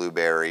eye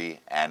blueberry,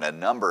 and a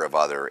number of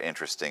other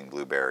interesting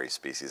blueberry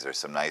species.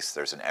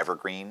 There's an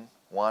evergreen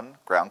one,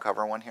 ground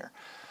cover one here.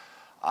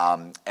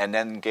 And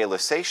then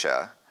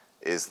Galisacea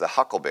is the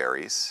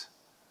huckleberries,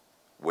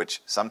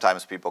 which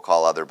sometimes people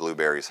call other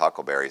blueberries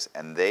huckleberries,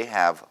 and they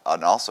have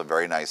an also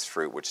very nice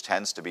fruit, which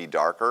tends to be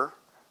darker,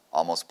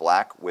 almost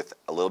black, with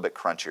a little bit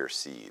crunchier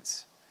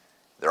seeds.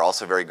 They're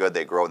also very good.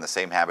 They grow in the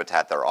same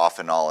habitat. They're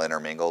often all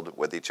intermingled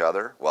with each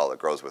other. Well, it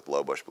grows with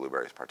low bush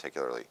blueberries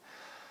particularly.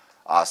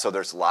 So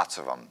there's lots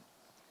of them.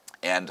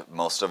 And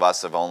most of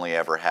us have only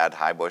ever had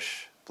high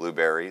bush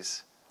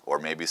blueberries, or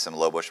maybe some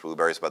low bush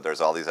blueberries, but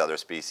there's all these other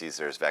species.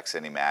 There's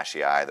Vaccinium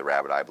ashii, the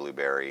rabbit eye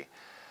blueberry.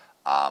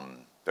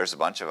 There's a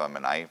bunch of them,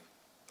 and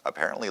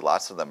apparently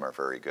lots of them are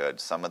very good.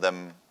 Some of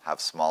them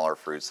have smaller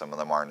fruits, some of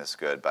them aren't as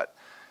good, but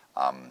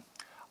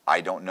I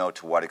don't know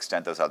to what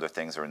extent those other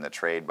things are in the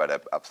trade,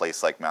 but a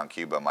place like Mount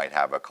Cuba might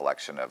have a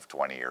collection of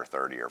 20 or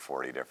 30 or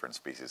 40 different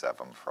species of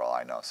them for all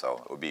I know.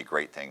 So it would be a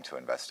great thing to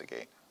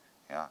investigate.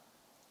 Yeah.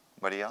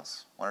 Anybody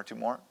else? One or two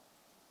more?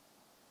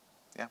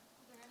 Yeah. Are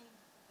there any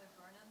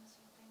viburnums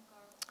you think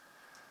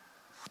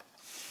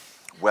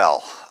are?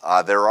 Well,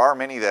 there are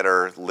many that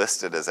are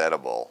listed as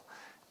edible.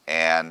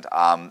 And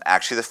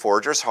actually the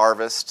Forager's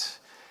Harvest,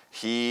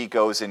 he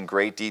goes in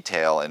great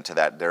detail into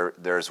that.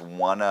 There's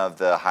one of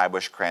the high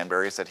bush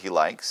cranberries that he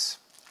likes.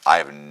 I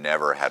have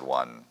never had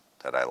one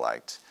that I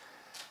liked.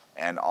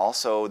 And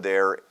also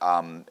there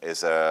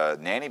is a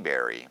nanny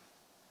berry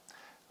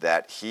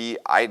that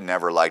I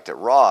never liked it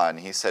raw, and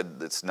he said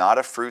it's not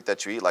a fruit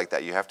that you eat like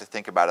that. You have to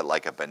think about it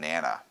like a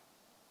banana.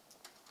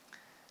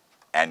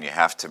 And you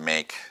have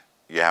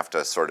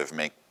to sort of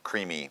make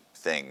creamy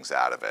things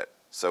out of it.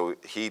 So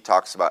he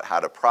talks about how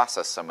to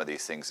process some of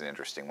these things in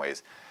interesting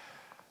ways.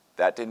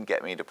 That didn't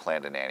get me to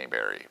plant a nanny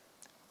berry.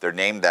 They're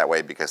named that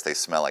way because they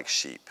smell like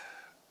sheep,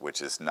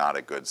 which is not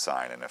a good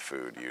sign in a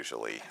food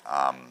usually,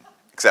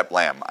 except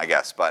lamb, I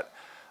guess. But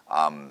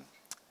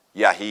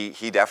yeah,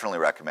 he definitely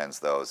recommends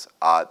those.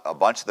 A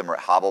bunch of them are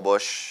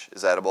hobblebush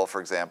is edible,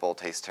 for example,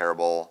 tastes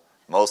terrible.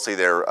 Mostly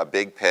they're a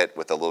big pit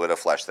with a little bit of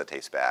flesh that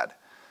tastes bad.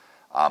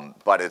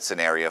 But it's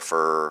an area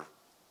for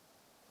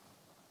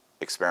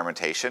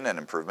experimentation and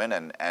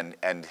improvement, and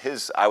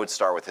I would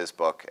start with his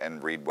book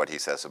and read what he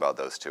says about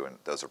those two, and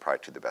those are probably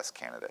two of the best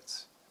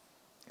candidates.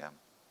 Yeah.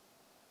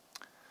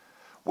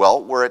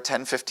 Well, we're at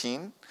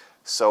 10:15,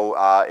 so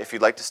if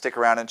you'd like to stick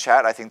around and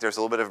chat, I think there's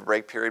a little bit of a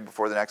break period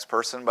before the next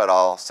person, but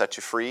I'll set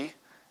you free,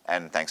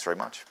 and thanks very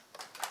much.